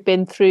 people who have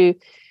been through,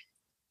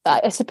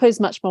 I suppose,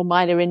 much more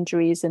minor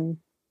injuries, and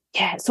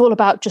it's all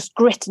about just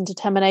grit and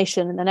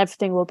determination, and then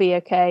everything will be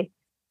okay.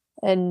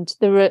 And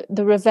there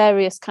are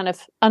various kind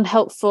of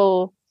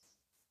unhelpful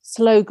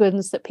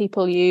slogans that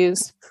people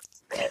use,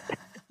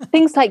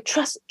 things like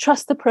trust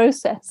the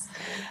process.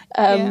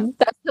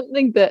 That's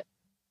something that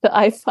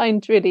I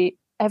find really,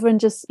 everyone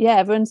says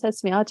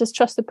to me, I'll just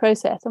trust the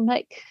process. I'm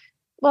like,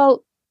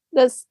 well,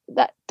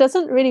 that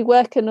doesn't really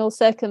work in all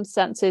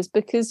circumstances,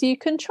 because you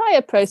can try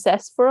a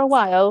process for a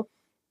while,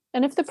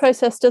 and if the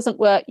process doesn't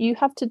work, you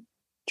have to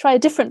try a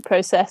different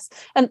process,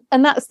 and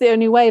that's the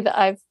only way that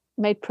I've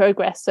made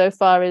progress so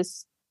far,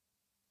 is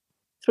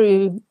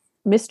through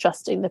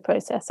mistrusting the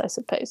process, I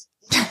suppose.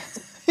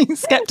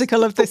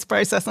 Skeptical of this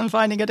process and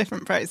finding a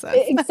different process.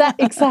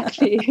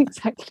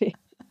 Exactly.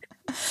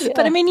 Yeah.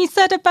 But I mean, you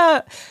said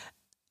about,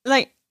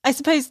 like, I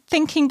suppose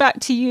thinking back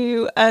to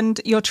you and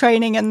your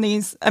training and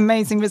these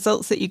amazing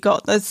results that you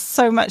got, there's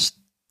so much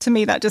to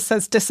me that just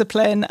says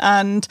discipline.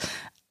 And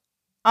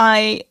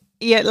like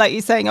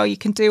you're saying, you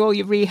can do all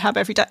your rehab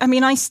every day. I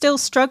mean, I still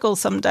struggle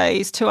some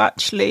days to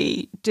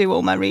actually do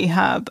all my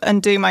rehab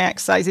and do my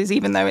exercises,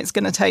 even though it's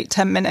going to take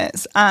 10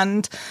 minutes.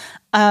 And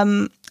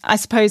I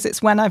suppose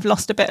it's when I've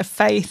lost a bit of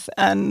faith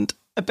and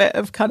a bit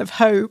of kind of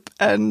hope,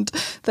 and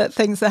that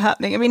things are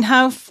happening. I mean,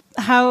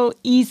 how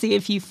easy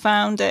have you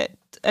found it?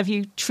 Have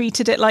you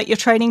treated it like your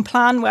training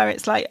plan, where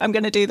it's like, I'm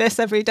going to do this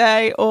every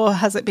day? Or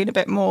has it been a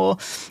bit more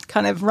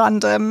kind of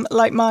random,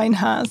 like mine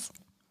has?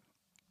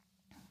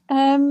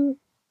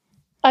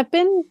 I've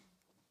been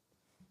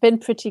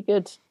pretty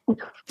good.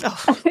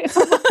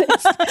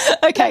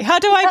 Okay, how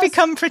do I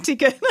become pretty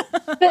good?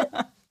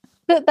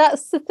 but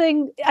that's the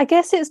thing. I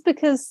guess it's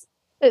because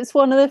it's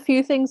one of the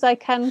few things I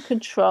can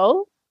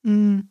control.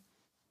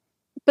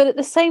 But at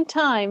the same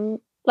time,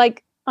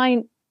 like,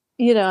 I've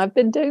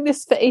been doing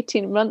this for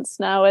 18 months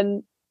now,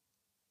 and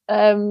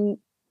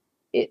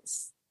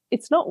it's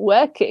not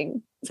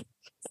working.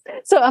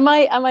 So am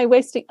I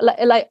wasting,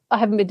 like I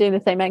haven't been doing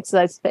the same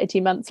exercise for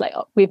 18 months. Like,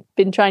 we've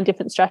been trying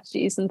different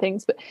strategies and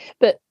things,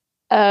 but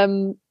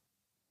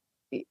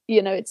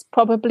it's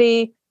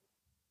probably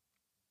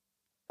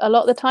a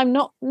lot of the time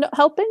not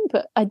helping,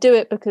 but I do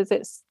it because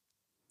it's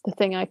the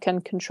thing I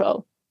can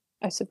control,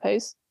 I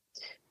suppose.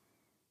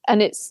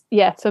 And it's,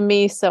 for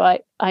me, so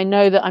I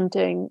know that I'm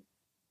doing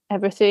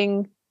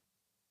everything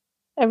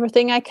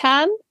I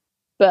can,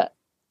 but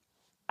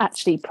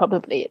actually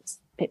probably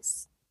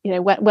it's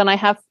when I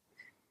have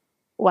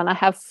when I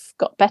have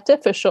got better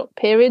for short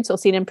periods or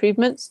seen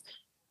improvements,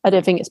 I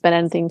don't think it's been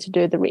anything to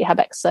do with the rehab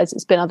exercise.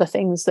 It's been other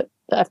things that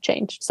have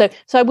changed. So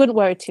I wouldn't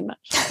worry too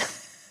much.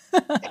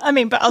 I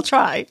mean, but I'll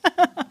try.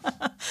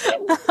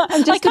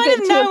 I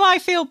kind of know I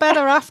feel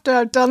better after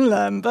I've done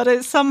them, but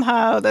it's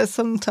somehow there's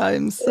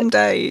sometimes some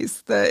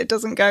days that it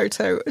doesn't go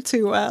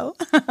too well.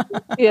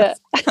 Yeah.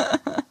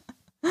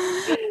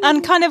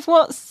 And kind of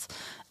what's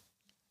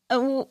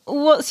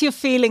your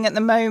feeling at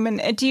the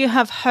moment? Do you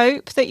have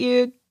hope that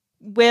you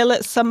will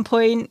at some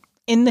point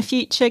in the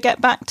future get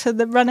back to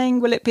the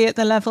running? Will it be at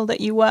the level that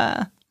you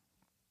were?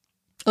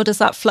 Or does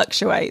that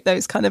fluctuate,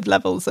 those kind of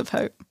levels of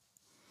hope?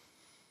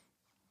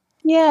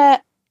 Yeah.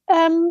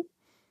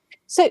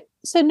 So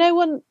no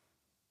one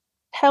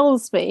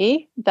tells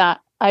me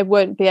that I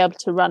won't be able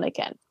to run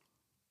again.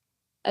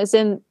 As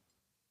in,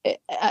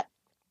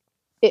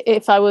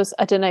 if I was,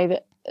 I don't know,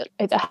 that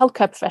the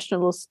healthcare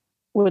professionals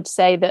would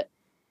say that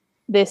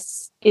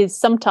this is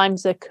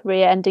sometimes a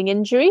career-ending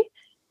injury,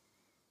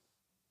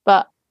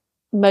 but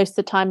most of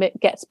the time it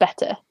gets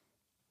better.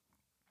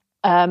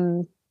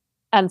 And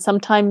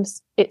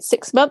sometimes it's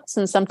 6 months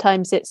and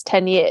sometimes it's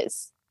 10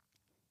 years.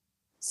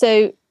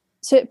 So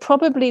it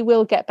probably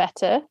will get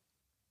better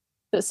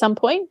at some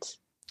point,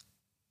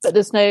 but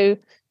there's no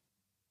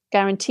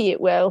guarantee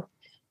it will.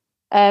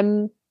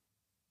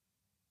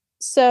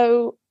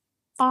 So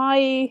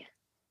I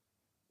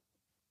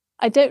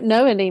don't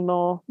know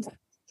anymore.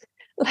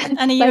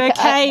 And are you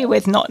okay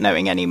with not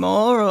knowing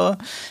anymore, or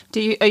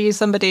are you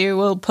somebody who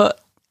will put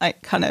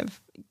like kind of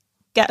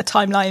get a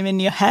timeline in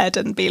your head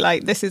and be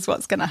like, this is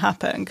what's going to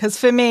happen? Because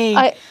for me,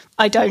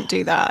 I don't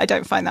do that. I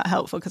don't find that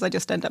helpful because I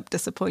just end up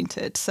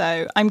disappointed.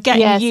 So I'm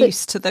getting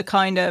used to the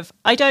kind of,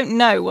 I don't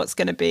know what's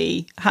going to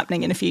be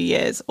happening in a few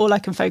years. All I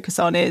can focus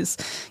on is,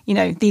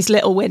 these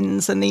little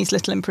wins and these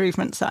little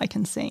improvements that I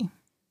can see.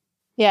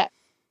 Yeah.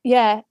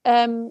 Yeah.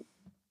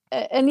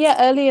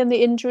 Early in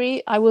the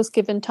injury, I was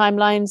given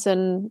timelines,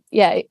 and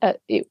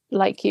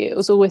like you, it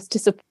was always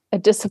a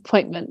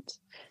disappointment.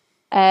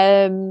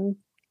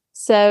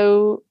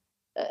 So,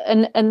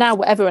 and now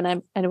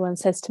whatever anyone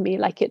says to me,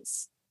 like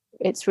it's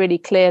really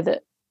clear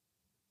that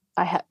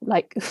I have,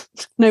 like,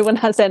 no one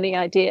has any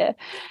idea.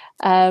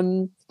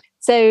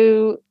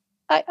 So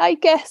I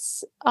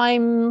guess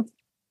I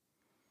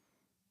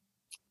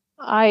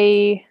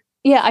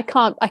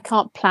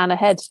can't plan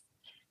ahead.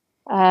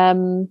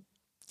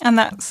 And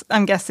that's,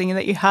 I'm guessing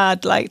that you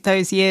had like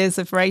those years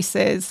of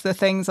races, the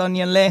things on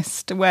your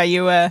list where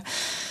you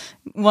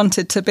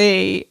wanted to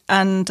be,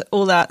 and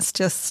all that's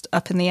just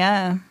up in the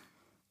air.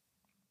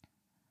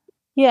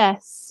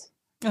 Yes.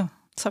 Oh,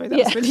 sorry, that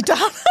was really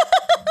dumb.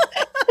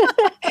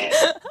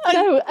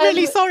 I'm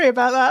really sorry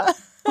about that.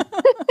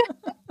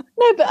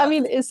 No, but I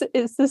mean, it's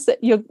this,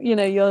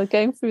 you're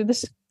going through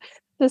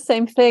the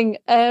same thing.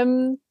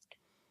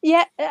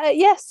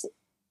 Yes.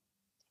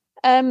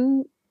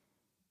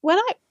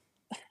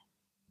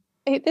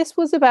 This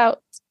was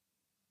about,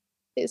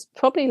 it's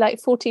probably like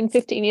 14,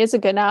 15 years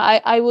ago now.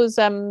 I was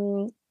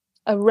a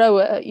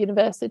rower at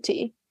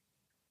university.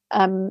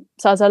 So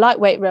I was a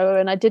lightweight rower,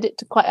 and I did it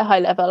to quite a high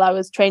level. I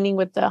was training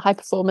with the high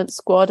performance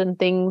squad and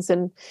things,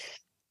 and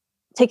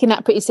taking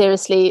that pretty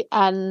seriously.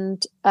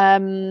 And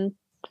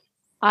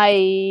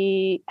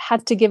I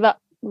had to give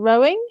up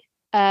rowing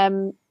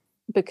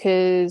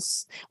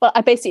because, well,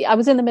 I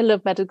was in the middle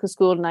of medical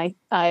school, and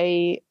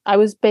I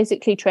was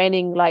basically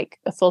training like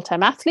a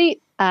full-time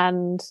athlete,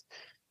 and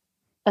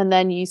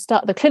then you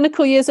start the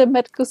clinical years of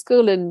medical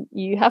school, and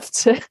you have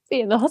to be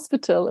in the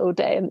hospital all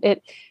day, and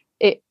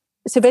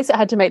so basically I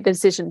had to make the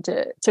decision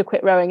to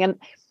quit rowing. And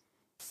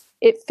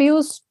it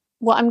feels,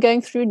 what I'm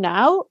going through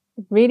now,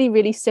 really,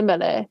 really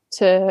similar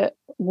to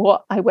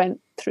what I went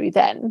through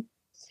then.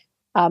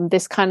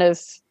 This kind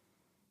of,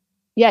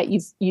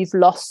 you've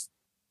lost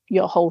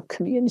your whole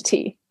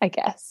community, I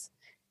guess.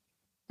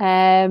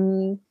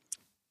 And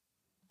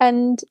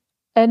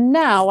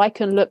now I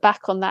can look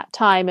back on that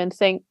time and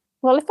think,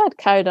 well, if I'd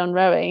carried on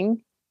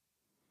rowing,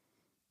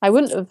 I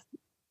wouldn't have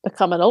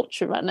become an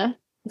ultra runner.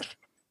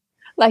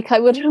 Like, I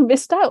would have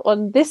missed out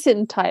on this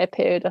entire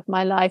period of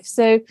my life.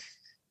 So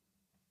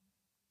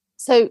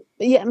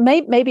yeah,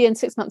 maybe in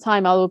 6 months'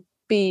 time I will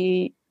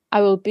be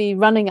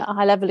running at a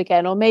high level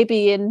again, or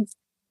maybe in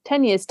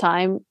 10 years'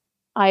 time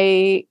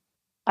I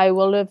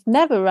will have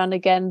never run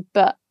again,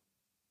 but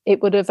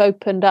it would have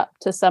opened up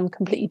to some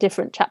completely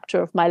different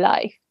chapter of my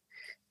life.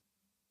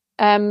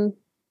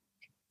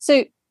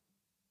 So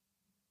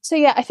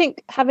yeah, I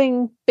think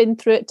having been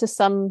through it to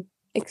some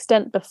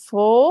extent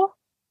before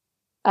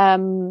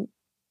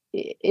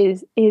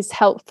is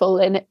helpful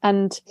in it.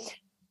 And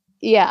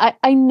yeah,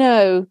 I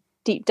know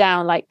deep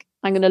down, like,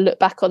 I'm going to look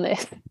back on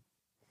this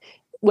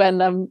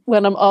when I'm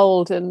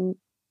old and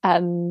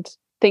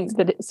think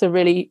that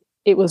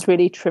it was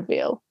really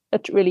trivial, a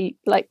really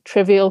like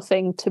trivial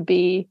thing to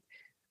be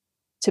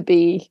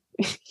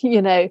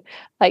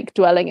like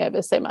dwelling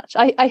over so much.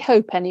 I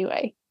hope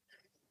anyway.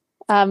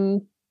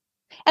 And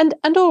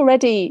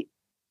already,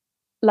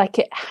 like,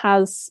 it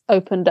has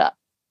opened up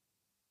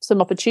some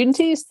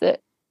opportunities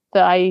that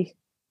I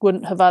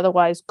wouldn't have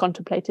otherwise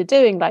contemplated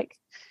doing, like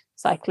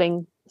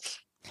cycling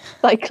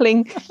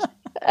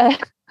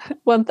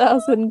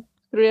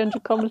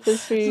 1,300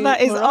 kilometers through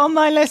that is Morocco. on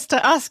my list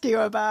to ask you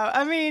about.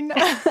 I mean,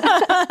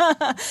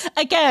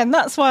 again,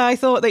 that's why I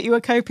thought that you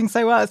were coping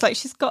so well. It's like,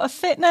 she's got a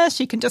fitness,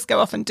 she can just go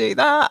off and do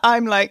that.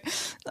 I'm like,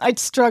 I'd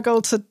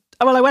struggle to,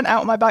 well, I went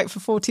out on my bike for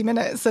 40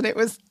 minutes and it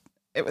was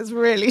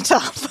really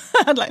tough.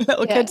 I had like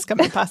little kids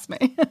coming past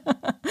me.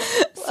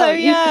 So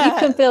you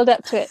can build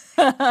up to it.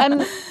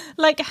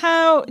 Like,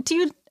 how do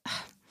you,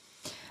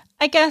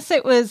 I guess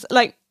it was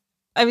like,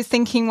 I was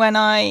thinking when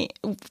my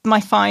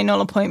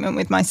final appointment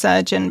with my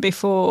surgeon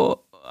before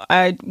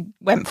I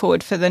went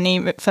forward for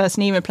the first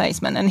knee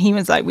replacement, and he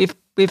was like, we've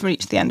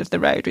reached the end of the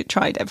road, we've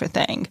tried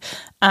everything.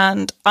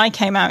 And I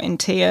came out in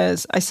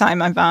tears. I sat in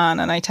my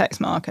van and I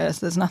text Marcus,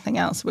 there's nothing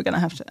else, we're going to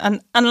have to.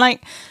 And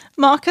like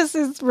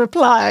Marcus's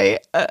reply,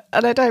 and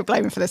I don't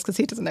blame him for this because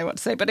he doesn't know what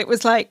to say, but it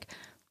was like,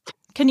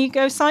 can you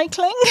go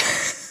cycling?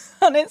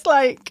 And it's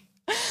like,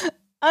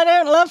 I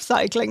don't love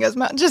cycling as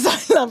much as I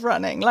love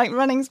running. Like,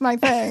 running's my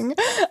thing.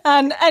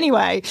 And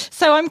anyway,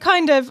 so I'm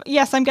kind of,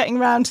 yes, I'm getting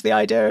round to the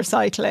idea of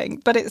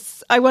cycling, but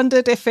I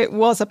wondered if it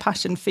was a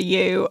passion for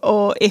you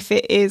or if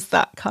it is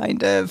that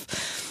kind of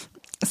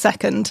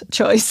second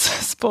choice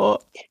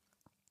sport.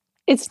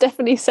 It's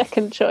definitely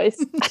second choice.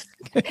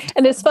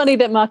 And it's funny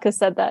that Marcus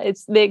said that.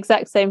 It's the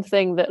exact same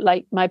thing that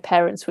like my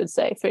parents would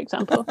say, for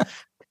example.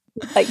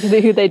 Like,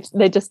 who they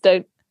just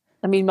don't.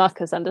 I mean,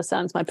 Marcus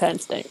understands, my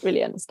parents don't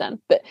really understand.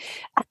 But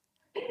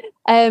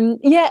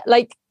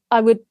like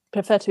I would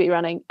prefer to be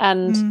running.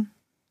 And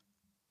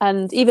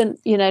even,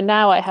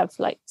 now I have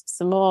like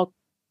some more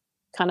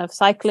kind of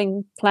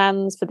cycling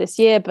plans for this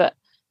year, but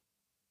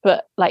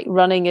like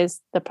running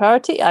is the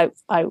priority. I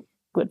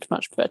would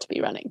much prefer to be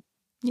running.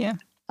 Yeah.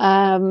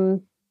 I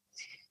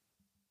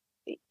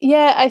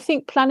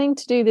think planning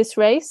to do this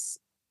race,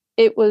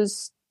 it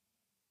was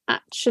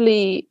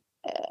actually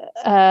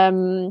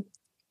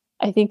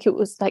I think it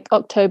was like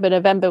October,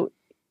 November,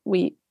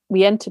 we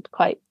entered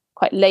quite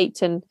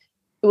late. And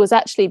it was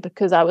actually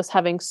because I was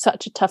having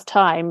such a tough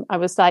time. I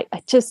was like,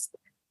 I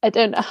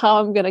don't know how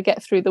I'm going to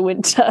get through the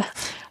winter.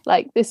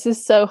 Like, this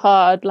is so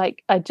hard.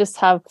 Like, I've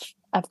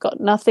got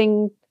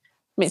nothing.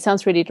 I mean, it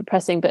sounds really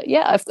depressing, but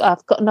yeah,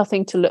 I've got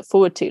nothing to look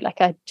forward to.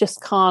 Like, I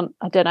just can't,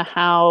 I don't know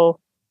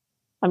how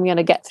I'm going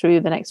to get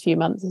through the next few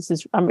months.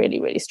 I'm really,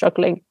 really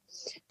struggling.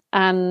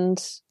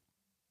 And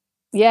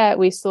yeah,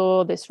 we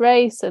saw this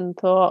race and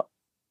thought,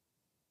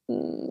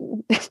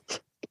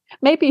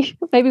 maybe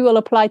we'll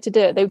apply to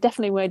do it. They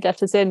definitely won't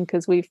let us in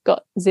because we've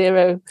got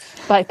zero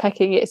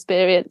bikepacking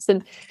experience.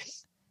 And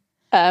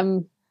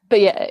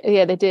but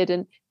yeah, they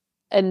did,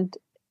 and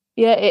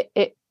yeah,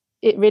 it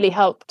really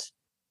helped.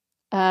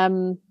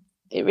 It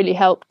really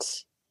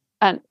helped.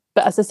 But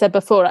as I said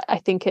before, I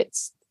think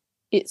it's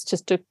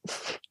just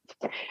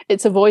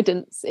it's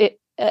avoidance.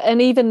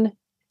 And even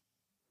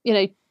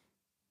we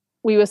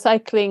were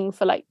cycling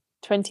for like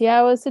 20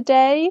 hours a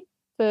day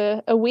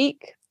for a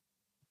week.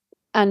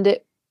 And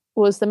it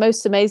was the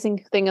most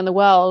amazing thing in the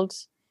world,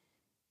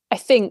 I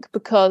think,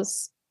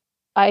 because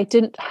I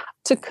didn't have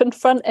to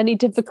confront any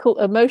difficult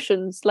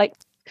emotions. Like,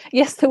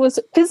 yes, there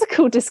was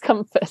physical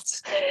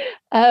discomfort,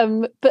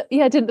 but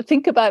yeah, I didn't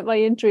think about my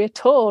injury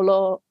at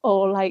all,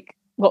 or like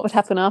what would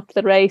happen after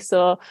the race,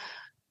 or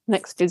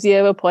next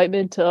physio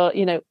appointment, or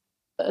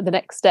the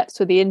next steps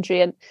with the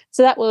injury. And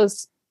so that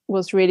was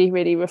really,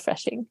 really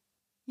refreshing.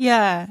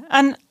 Yeah,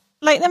 and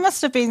like there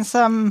must have been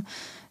some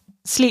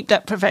sleep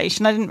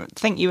deprivation. I didn't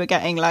think you were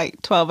getting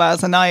like 12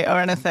 hours a night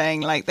or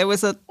anything. Like, there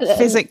was a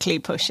physically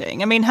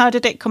pushing. I mean, how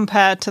did it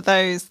compare to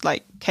those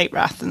like Cape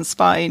Wrath and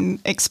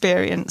Spine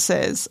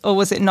experiences, or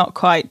was it not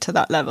quite to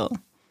that level?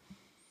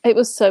 It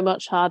was so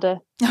much harder.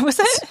 Was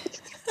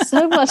it?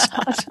 So much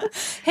harder.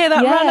 Hear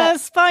that,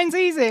 runners? Spine's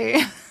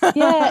easy.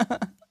 Yeah.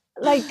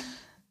 Like,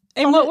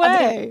 in what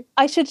way?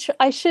 I should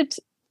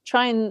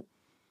try and.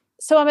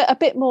 So I'm a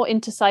bit more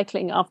into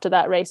cycling after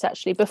that race,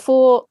 actually.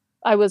 Before,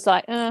 I was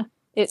like,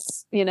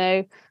 it's,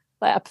 like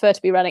I prefer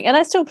to be running, and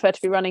I still prefer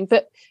to be running.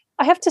 But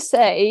I have to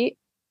say,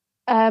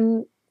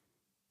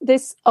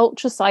 this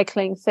ultra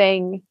cycling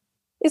thing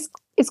is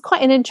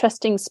quite an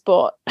interesting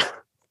sport.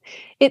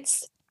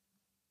 It's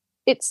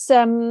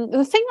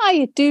the thing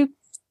I do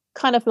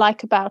kind of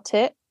like about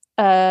it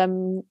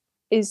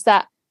is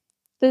that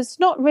there's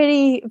not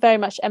really very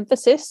much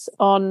emphasis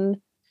on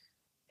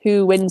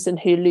who wins and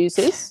who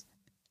loses.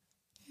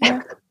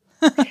 Yeah.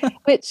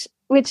 which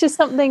is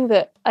something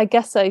that I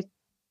guess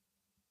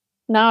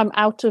now I'm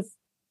out of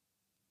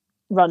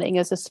running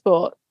as a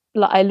sport.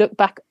 Like, I look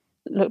back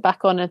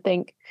on and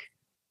think,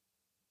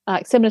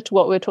 like, similar to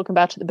what we were talking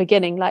about at the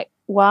beginning, like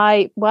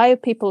why are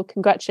people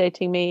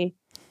congratulating me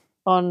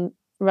on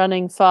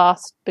running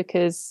fast?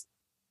 Because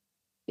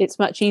it's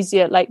much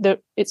easier.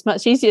 It's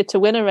much easier to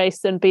win a race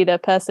than be the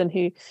person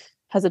who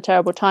has a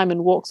terrible time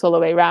and walks all the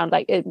way around.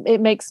 Like,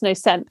 it makes no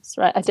sense,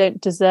 right? I don't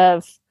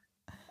deserve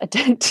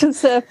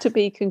to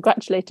be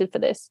congratulated for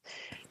this.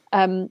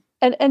 And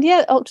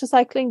yeah, ultra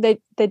cycling,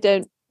 they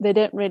don't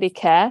really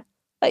care.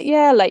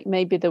 like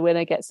maybe the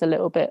winner gets a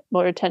little bit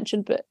more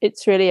attention, but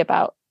it's really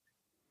about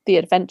the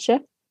adventure.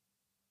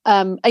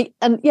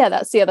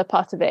 That's the other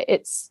part of it.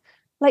 It's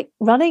like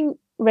running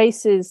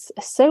races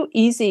are so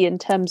easy in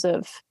terms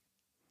of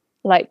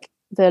like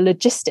the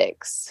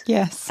logistics,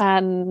 yes,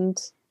 and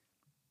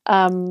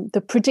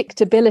the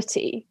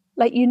predictability.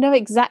 Like, you know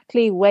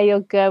exactly where you're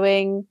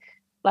going,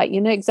 like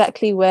you know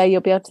exactly where you'll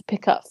be able to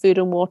pick up food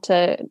and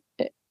water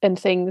and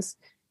things.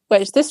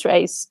 Whereas this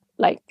race,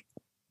 like,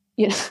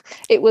 you know,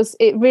 it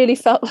really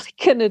felt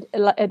like an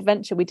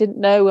adventure. We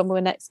didn't know when we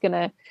were next going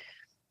to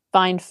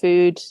find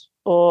food,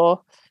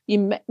 or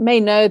you may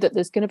know that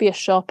there's going to be a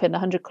shop in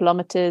 100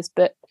 kilometers,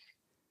 but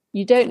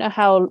you don't know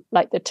how,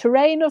 like, the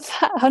terrain of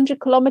that 100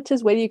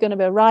 kilometers, whether you're going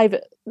to arrive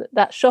at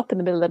that shop in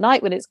the middle of the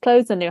night when it's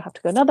closed, and you have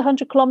to go another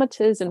 100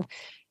 kilometers. And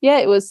yeah,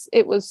 it was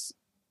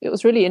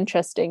really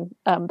interesting,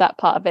 that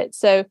part of it.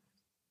 So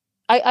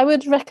I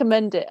would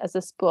recommend it as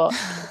a sport.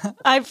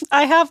 I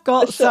have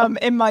got some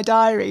in my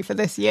diary for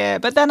this year,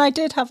 but then I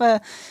did have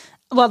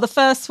the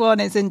first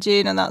one is in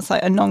June, and that's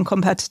like a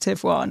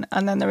non-competitive one.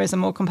 And then there is a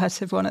more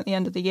competitive one at the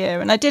end of the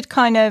year. And I did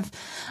I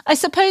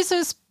suppose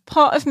there's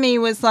part of me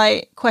was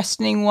like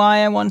questioning why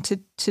I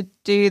wanted to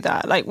do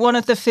that. Like, one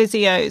of the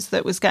physios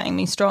that was getting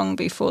me strong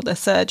before the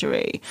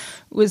surgery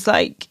was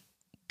like,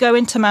 go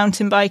into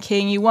mountain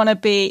biking. You want to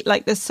be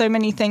like, there's so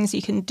many things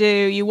you can do.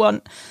 You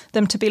want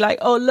them to be like,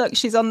 oh, look,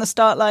 she's on the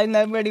start line.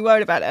 They're really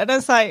worried about it. And I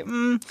was like,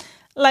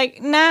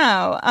 like,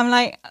 now I'm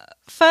like,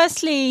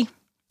 firstly,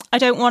 I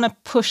don't want to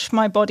push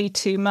my body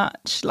too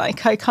much.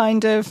 Like, I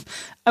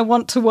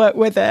want to work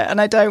with it,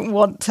 and I don't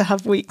want to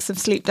have weeks of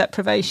sleep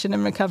deprivation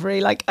and recovery.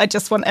 Like, I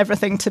just want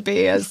everything to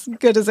be as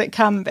good as it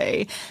can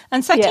be.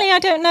 And secondly, I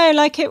don't know,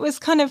 like, it was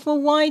kind of,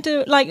 well,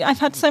 I've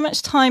had so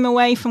much time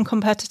away from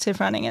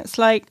competitive running. It's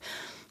like,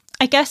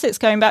 I guess it's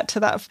going back to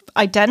that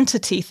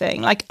identity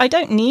thing. Like, I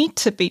don't need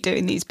to be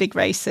doing these big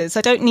races.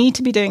 I don't need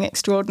to be doing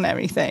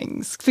extraordinary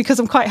things, because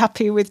I'm quite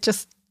happy with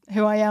just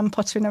who I am,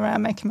 pottering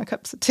around making my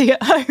cups of tea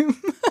at home.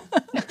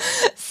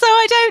 So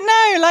I don't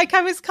know, like,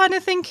 I was kind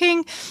of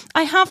thinking,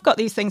 I have got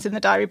these things in the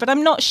diary, but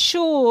I'm not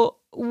sure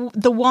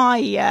the why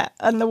yet,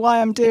 and the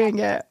why I'm doing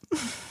it.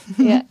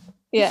 Yeah.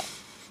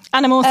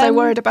 And I'm also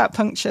worried about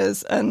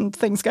punctures and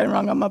things going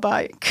wrong on my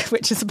bike,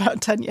 which is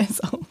about 10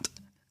 years old.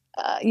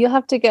 You'll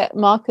have to get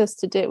Marcus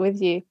to do it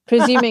with you,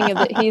 presuming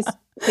that he's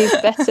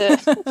better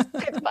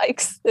with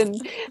bikes than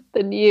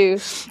you.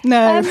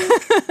 No.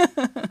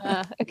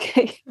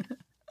 Okay.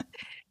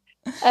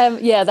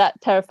 That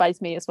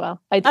terrifies me as well.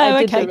 I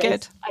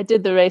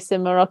did the race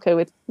in Morocco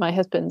with my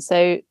husband.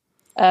 So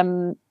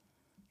I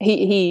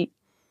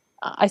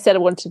said I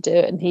wanted to do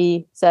it, and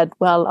he said,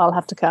 well, I'll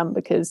have to come,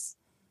 because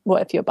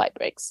what if your bike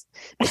breaks?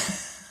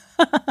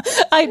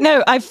 I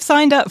know, I've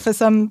signed up for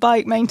some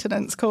bike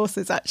maintenance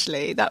courses,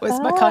 actually. That was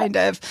my kind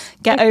of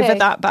get over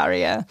that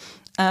barrier.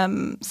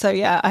 So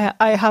yeah,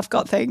 I have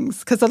got things,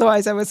 because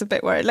otherwise I was a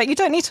bit worried. Like, you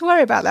don't need to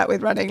worry about that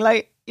with running.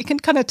 Like, you can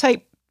kind of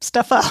tape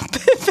stuff up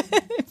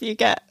if you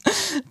get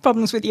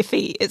problems with your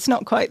feet. It's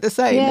not quite the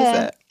same,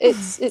 is it?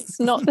 It's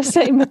not the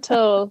same at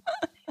all.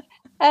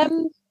 I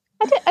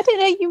don't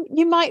know,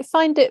 you might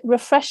find it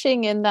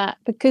refreshing in that,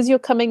 because you're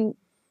coming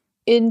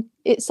in,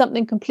 it's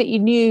something completely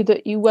new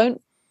that you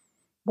won't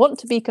want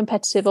to be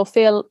competitive or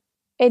feel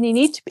any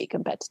need to be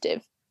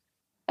competitive.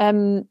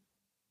 Like,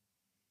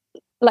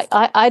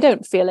 I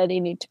don't feel any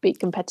need to be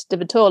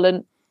competitive at all.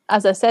 And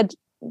as I said,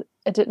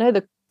 I don't know,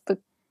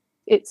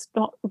 it's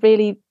not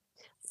really,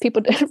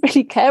 people don't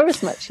really care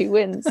as much who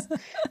wins.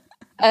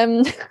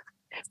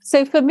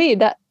 So for me,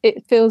 that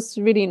it feels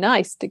really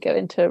nice to go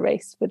into a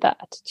race with that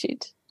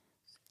attitude.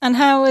 And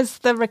how was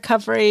the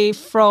recovery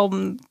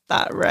from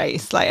that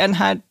race? Like, and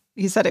how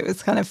you said it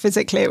was kind of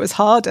physically, it was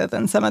harder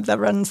than some of the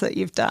runs that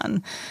you've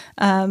done.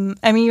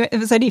 I mean, it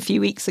was only a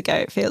few weeks ago,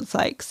 it feels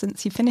like,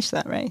 since you finished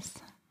that race.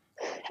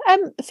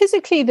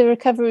 Physically, the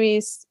recovery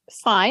is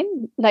fine.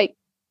 Like,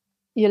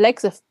 your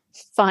legs are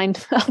fine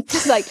after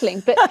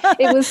cycling, but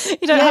it was,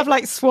 you don't have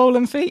like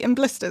swollen feet and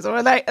blisters, or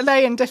are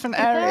they in different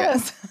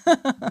areas?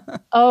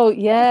 Oh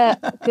yeah,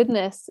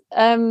 goodness.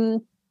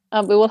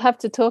 We will have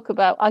to talk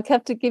about, I'll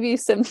have to give you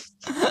some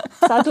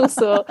saddle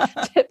sore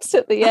tips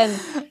at the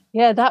end.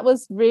 Yeah, that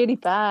was really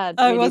bad.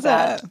 Oh, really was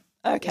bad. It?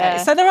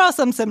 Okay, so there are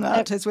some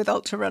similarities with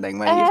ultra running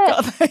where you've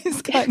got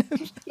those kind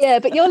of... Yeah,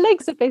 but your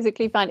legs are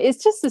basically fine.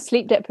 It's just the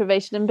sleep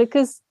deprivation, and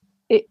because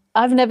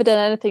I've never done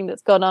anything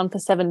that's gone on for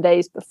 7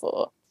 days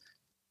before.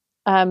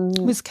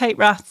 Was Cape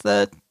Wrath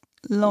the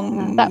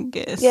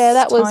longest?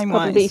 That was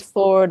probably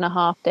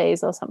 4.5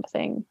 days or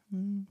something.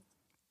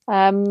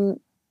 And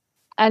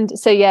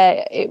so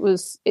I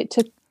was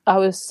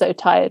so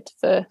tired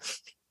for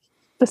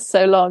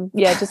so long.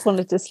 Yeah, just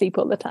wanted to sleep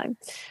all the time.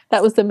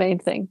 That was the main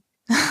thing.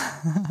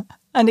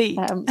 And eat.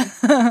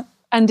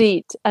 And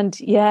eat. And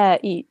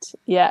eat.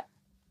 Yeah.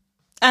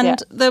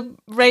 And the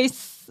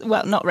race,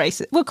 well, not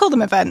races, we'll call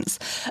them events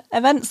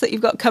that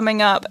you've got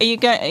coming up. Are you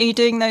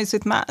doing those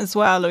with Matt as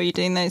well, or are you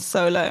doing those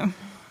solo?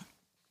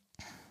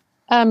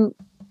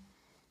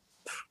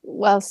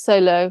 Well,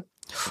 solo.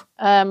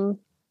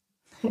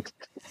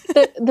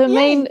 the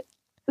main.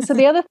 So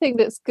the other thing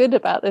that's good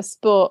about this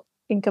sport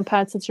in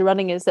comparison to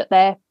running is that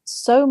they're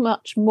so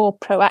much more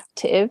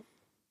proactive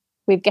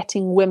with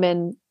getting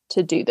women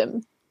to do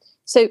them.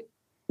 So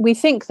we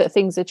think that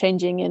things are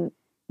changing in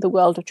the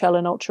world of trail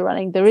and ultra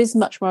running. There is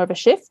much more of a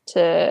shift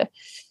to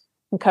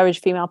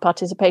encourage female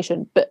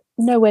participation, but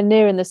nowhere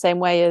near in the same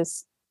way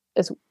as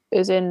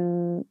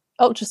in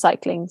ultra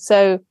cycling.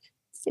 So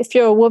if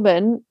you're a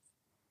woman,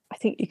 I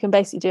think you can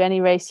basically do any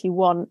race you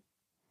want.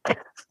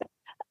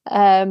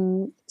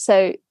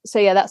 So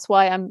yeah, that's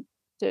why I'm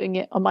doing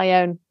it on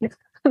my own.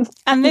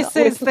 And this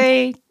is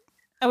the.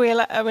 Are we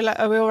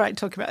all right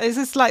talking about? Is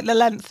this like the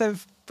length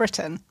of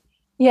Britain?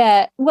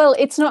 Yeah. Well,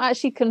 it's not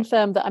actually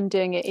confirmed that I'm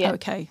doing it yet.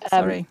 Okay.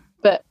 Sorry.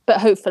 But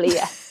hopefully,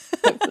 yeah.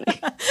 Hopefully.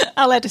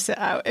 I'll edit it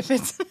out if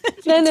it's.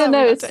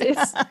 No.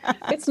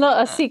 It's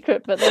not a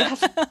secret, but they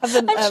haven't.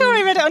 I'm sure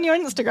I read it on your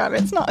Instagram.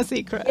 It's not a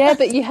secret. Yeah,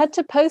 but you had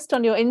to post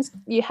on your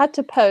You had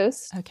to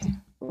post. Okay.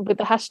 With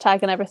the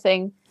hashtag and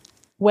everything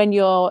when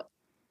you're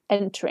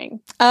entering.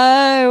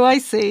 Oh, I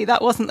see.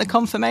 That wasn't the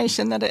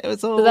confirmation that it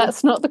was all. So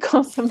that's not the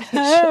confirmation.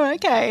 Oh,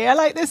 okay. I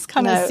like this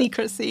kind of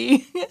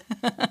secrecy.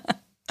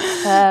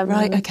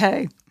 Right.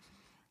 Okay.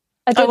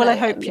 I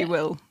hope you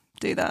will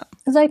do that.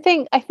 Because I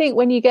think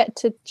when you get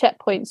to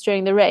checkpoints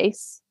during the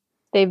race,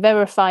 they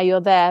verify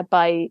you're there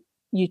by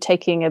you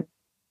taking a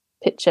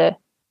picture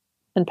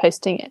and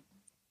posting it,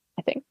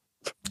 I think.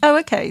 Oh,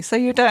 okay. So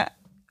you don't.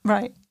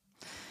 Right.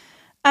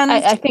 And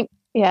I think,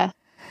 yeah.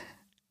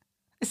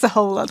 It's a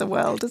whole other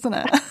world, isn't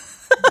it?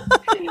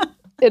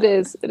 It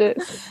is.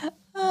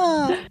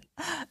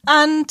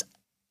 And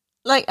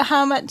like,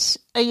 how much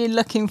are you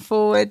looking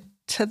forward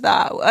to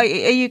that? Are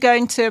you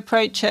going to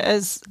approach it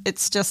as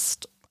it's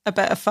just a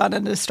bit of fun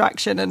and a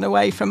distraction and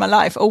away from a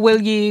life? Or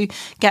will you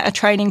get a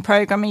training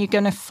program? Are you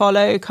going to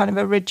follow kind of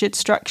a rigid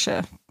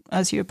structure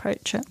as you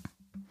approach it?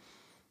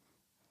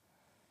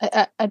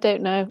 I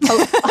don't know.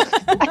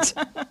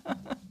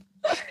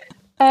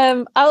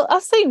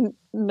 I'll say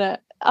no.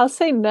 I'll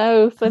say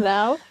no for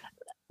now.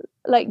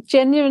 Like,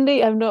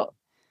 genuinely, I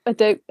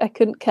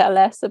couldn't care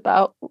less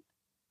about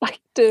like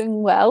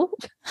doing well.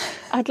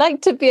 I'd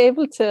like to be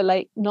able to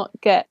like not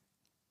get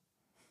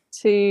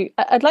to.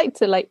 I'd like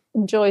to like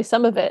enjoy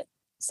some of it,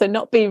 so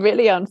not be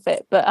really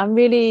unfit. But I'm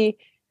really,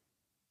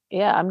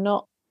 I'm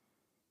not.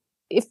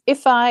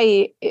 If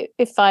I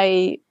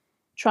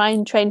try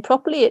and train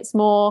properly, it's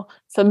more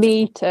for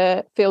me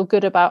to feel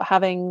good about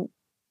having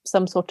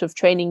some sort of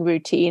training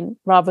routine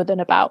rather than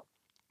about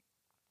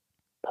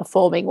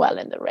performing well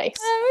in the race.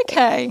 Oh,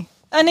 okay.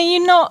 And are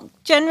you not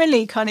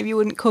generally you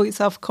wouldn't call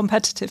yourself a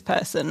competitive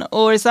person,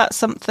 or is that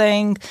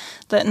something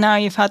that now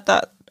you've had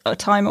that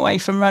time away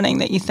from running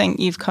that you think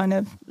you've kind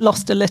of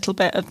lost a little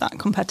bit of that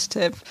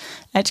competitive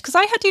edge? Because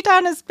I had you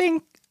down as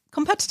being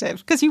competitive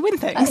because you win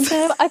things.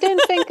 No, I don't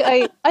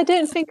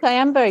think I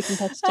am very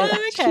competitive.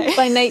 Oh, okay.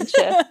 By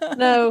nature.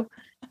 No.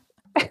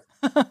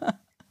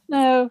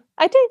 No,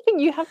 I don't think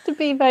you have to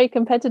be very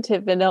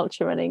competitive in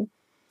ultra running,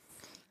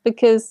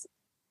 because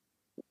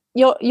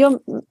you're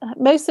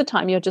most of the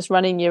time you're just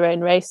running your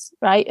own race,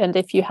 right? And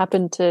if you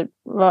happen to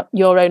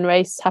your own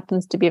race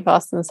happens to be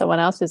faster than someone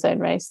else's own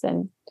race,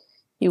 then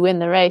you win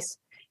the race.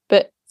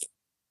 But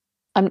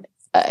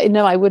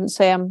I wouldn't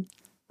say I'm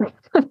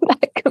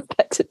that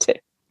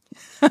competitive.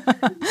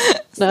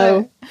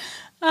 No.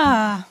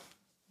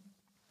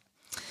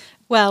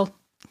 Well,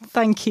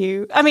 thank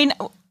you. I mean,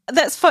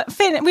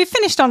 we've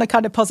finished on a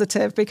kind of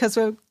positive because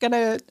we're going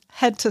to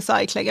head to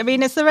cycling. I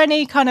mean, is there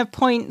any kind of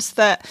points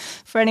that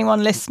for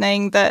anyone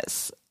listening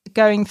that's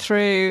going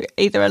through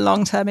either a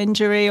long-term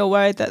injury or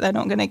worried that they're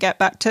not going to get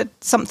back to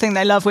something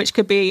they love, which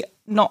could be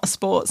not a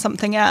sport,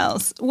 something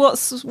else? What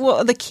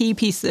are the key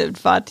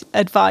pieces of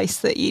advice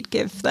that you'd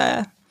give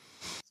there?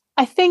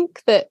 I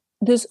think that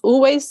there's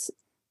always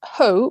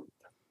hope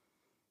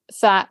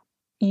that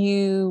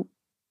you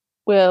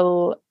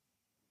will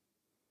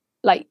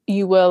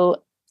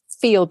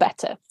feel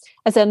better,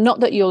 as in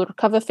not that you'll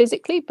recover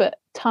physically, but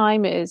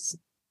time is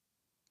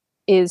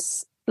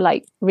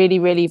like really,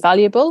 really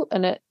valuable.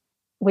 And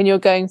when you're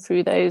going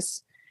through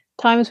those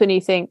times when you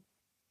think,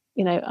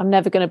 I'm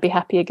never going to be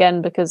happy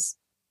again because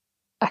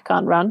I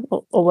can't run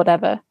or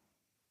whatever,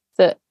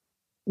 that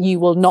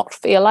you will not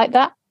feel like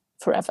that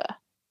forever.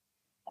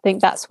 I think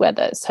that's where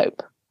there's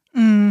hope.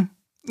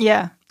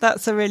 Yeah,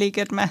 that's a really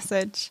good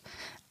message.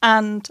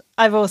 And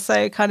I've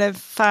also kind of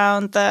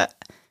found that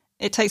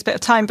it takes a bit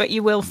of time, but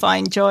you will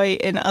find joy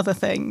in other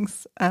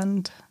things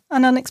and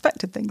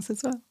unexpected things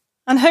as well.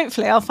 And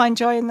hopefully I'll find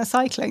joy in the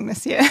cycling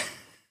this year.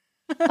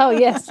 Oh,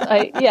 yes.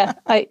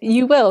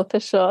 You will for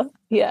sure.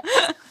 Yeah.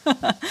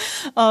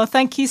 Oh,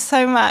 thank you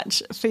so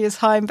much for your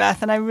time,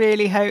 Beth. And I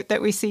really hope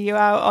that we see you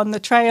out on the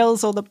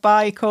trails or the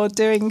bike or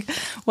doing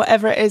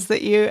whatever it is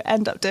that you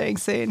end up doing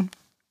soon.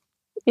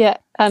 Yeah.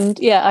 And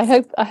I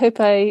hope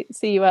I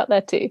see you out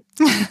there too.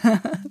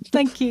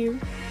 Thank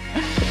you.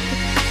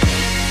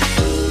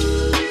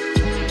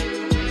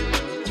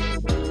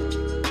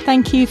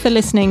 Thank you for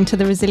listening to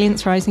the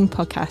Resilience Rising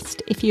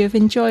podcast. If you have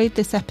enjoyed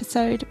this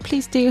episode,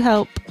 please do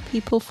help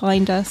people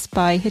find us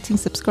by hitting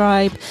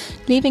subscribe,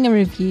 leaving a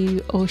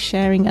review, or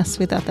sharing us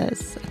with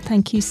others.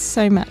 Thank you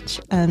so much,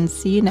 and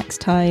see you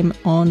next time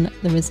on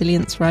the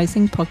Resilience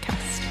Rising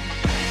podcast.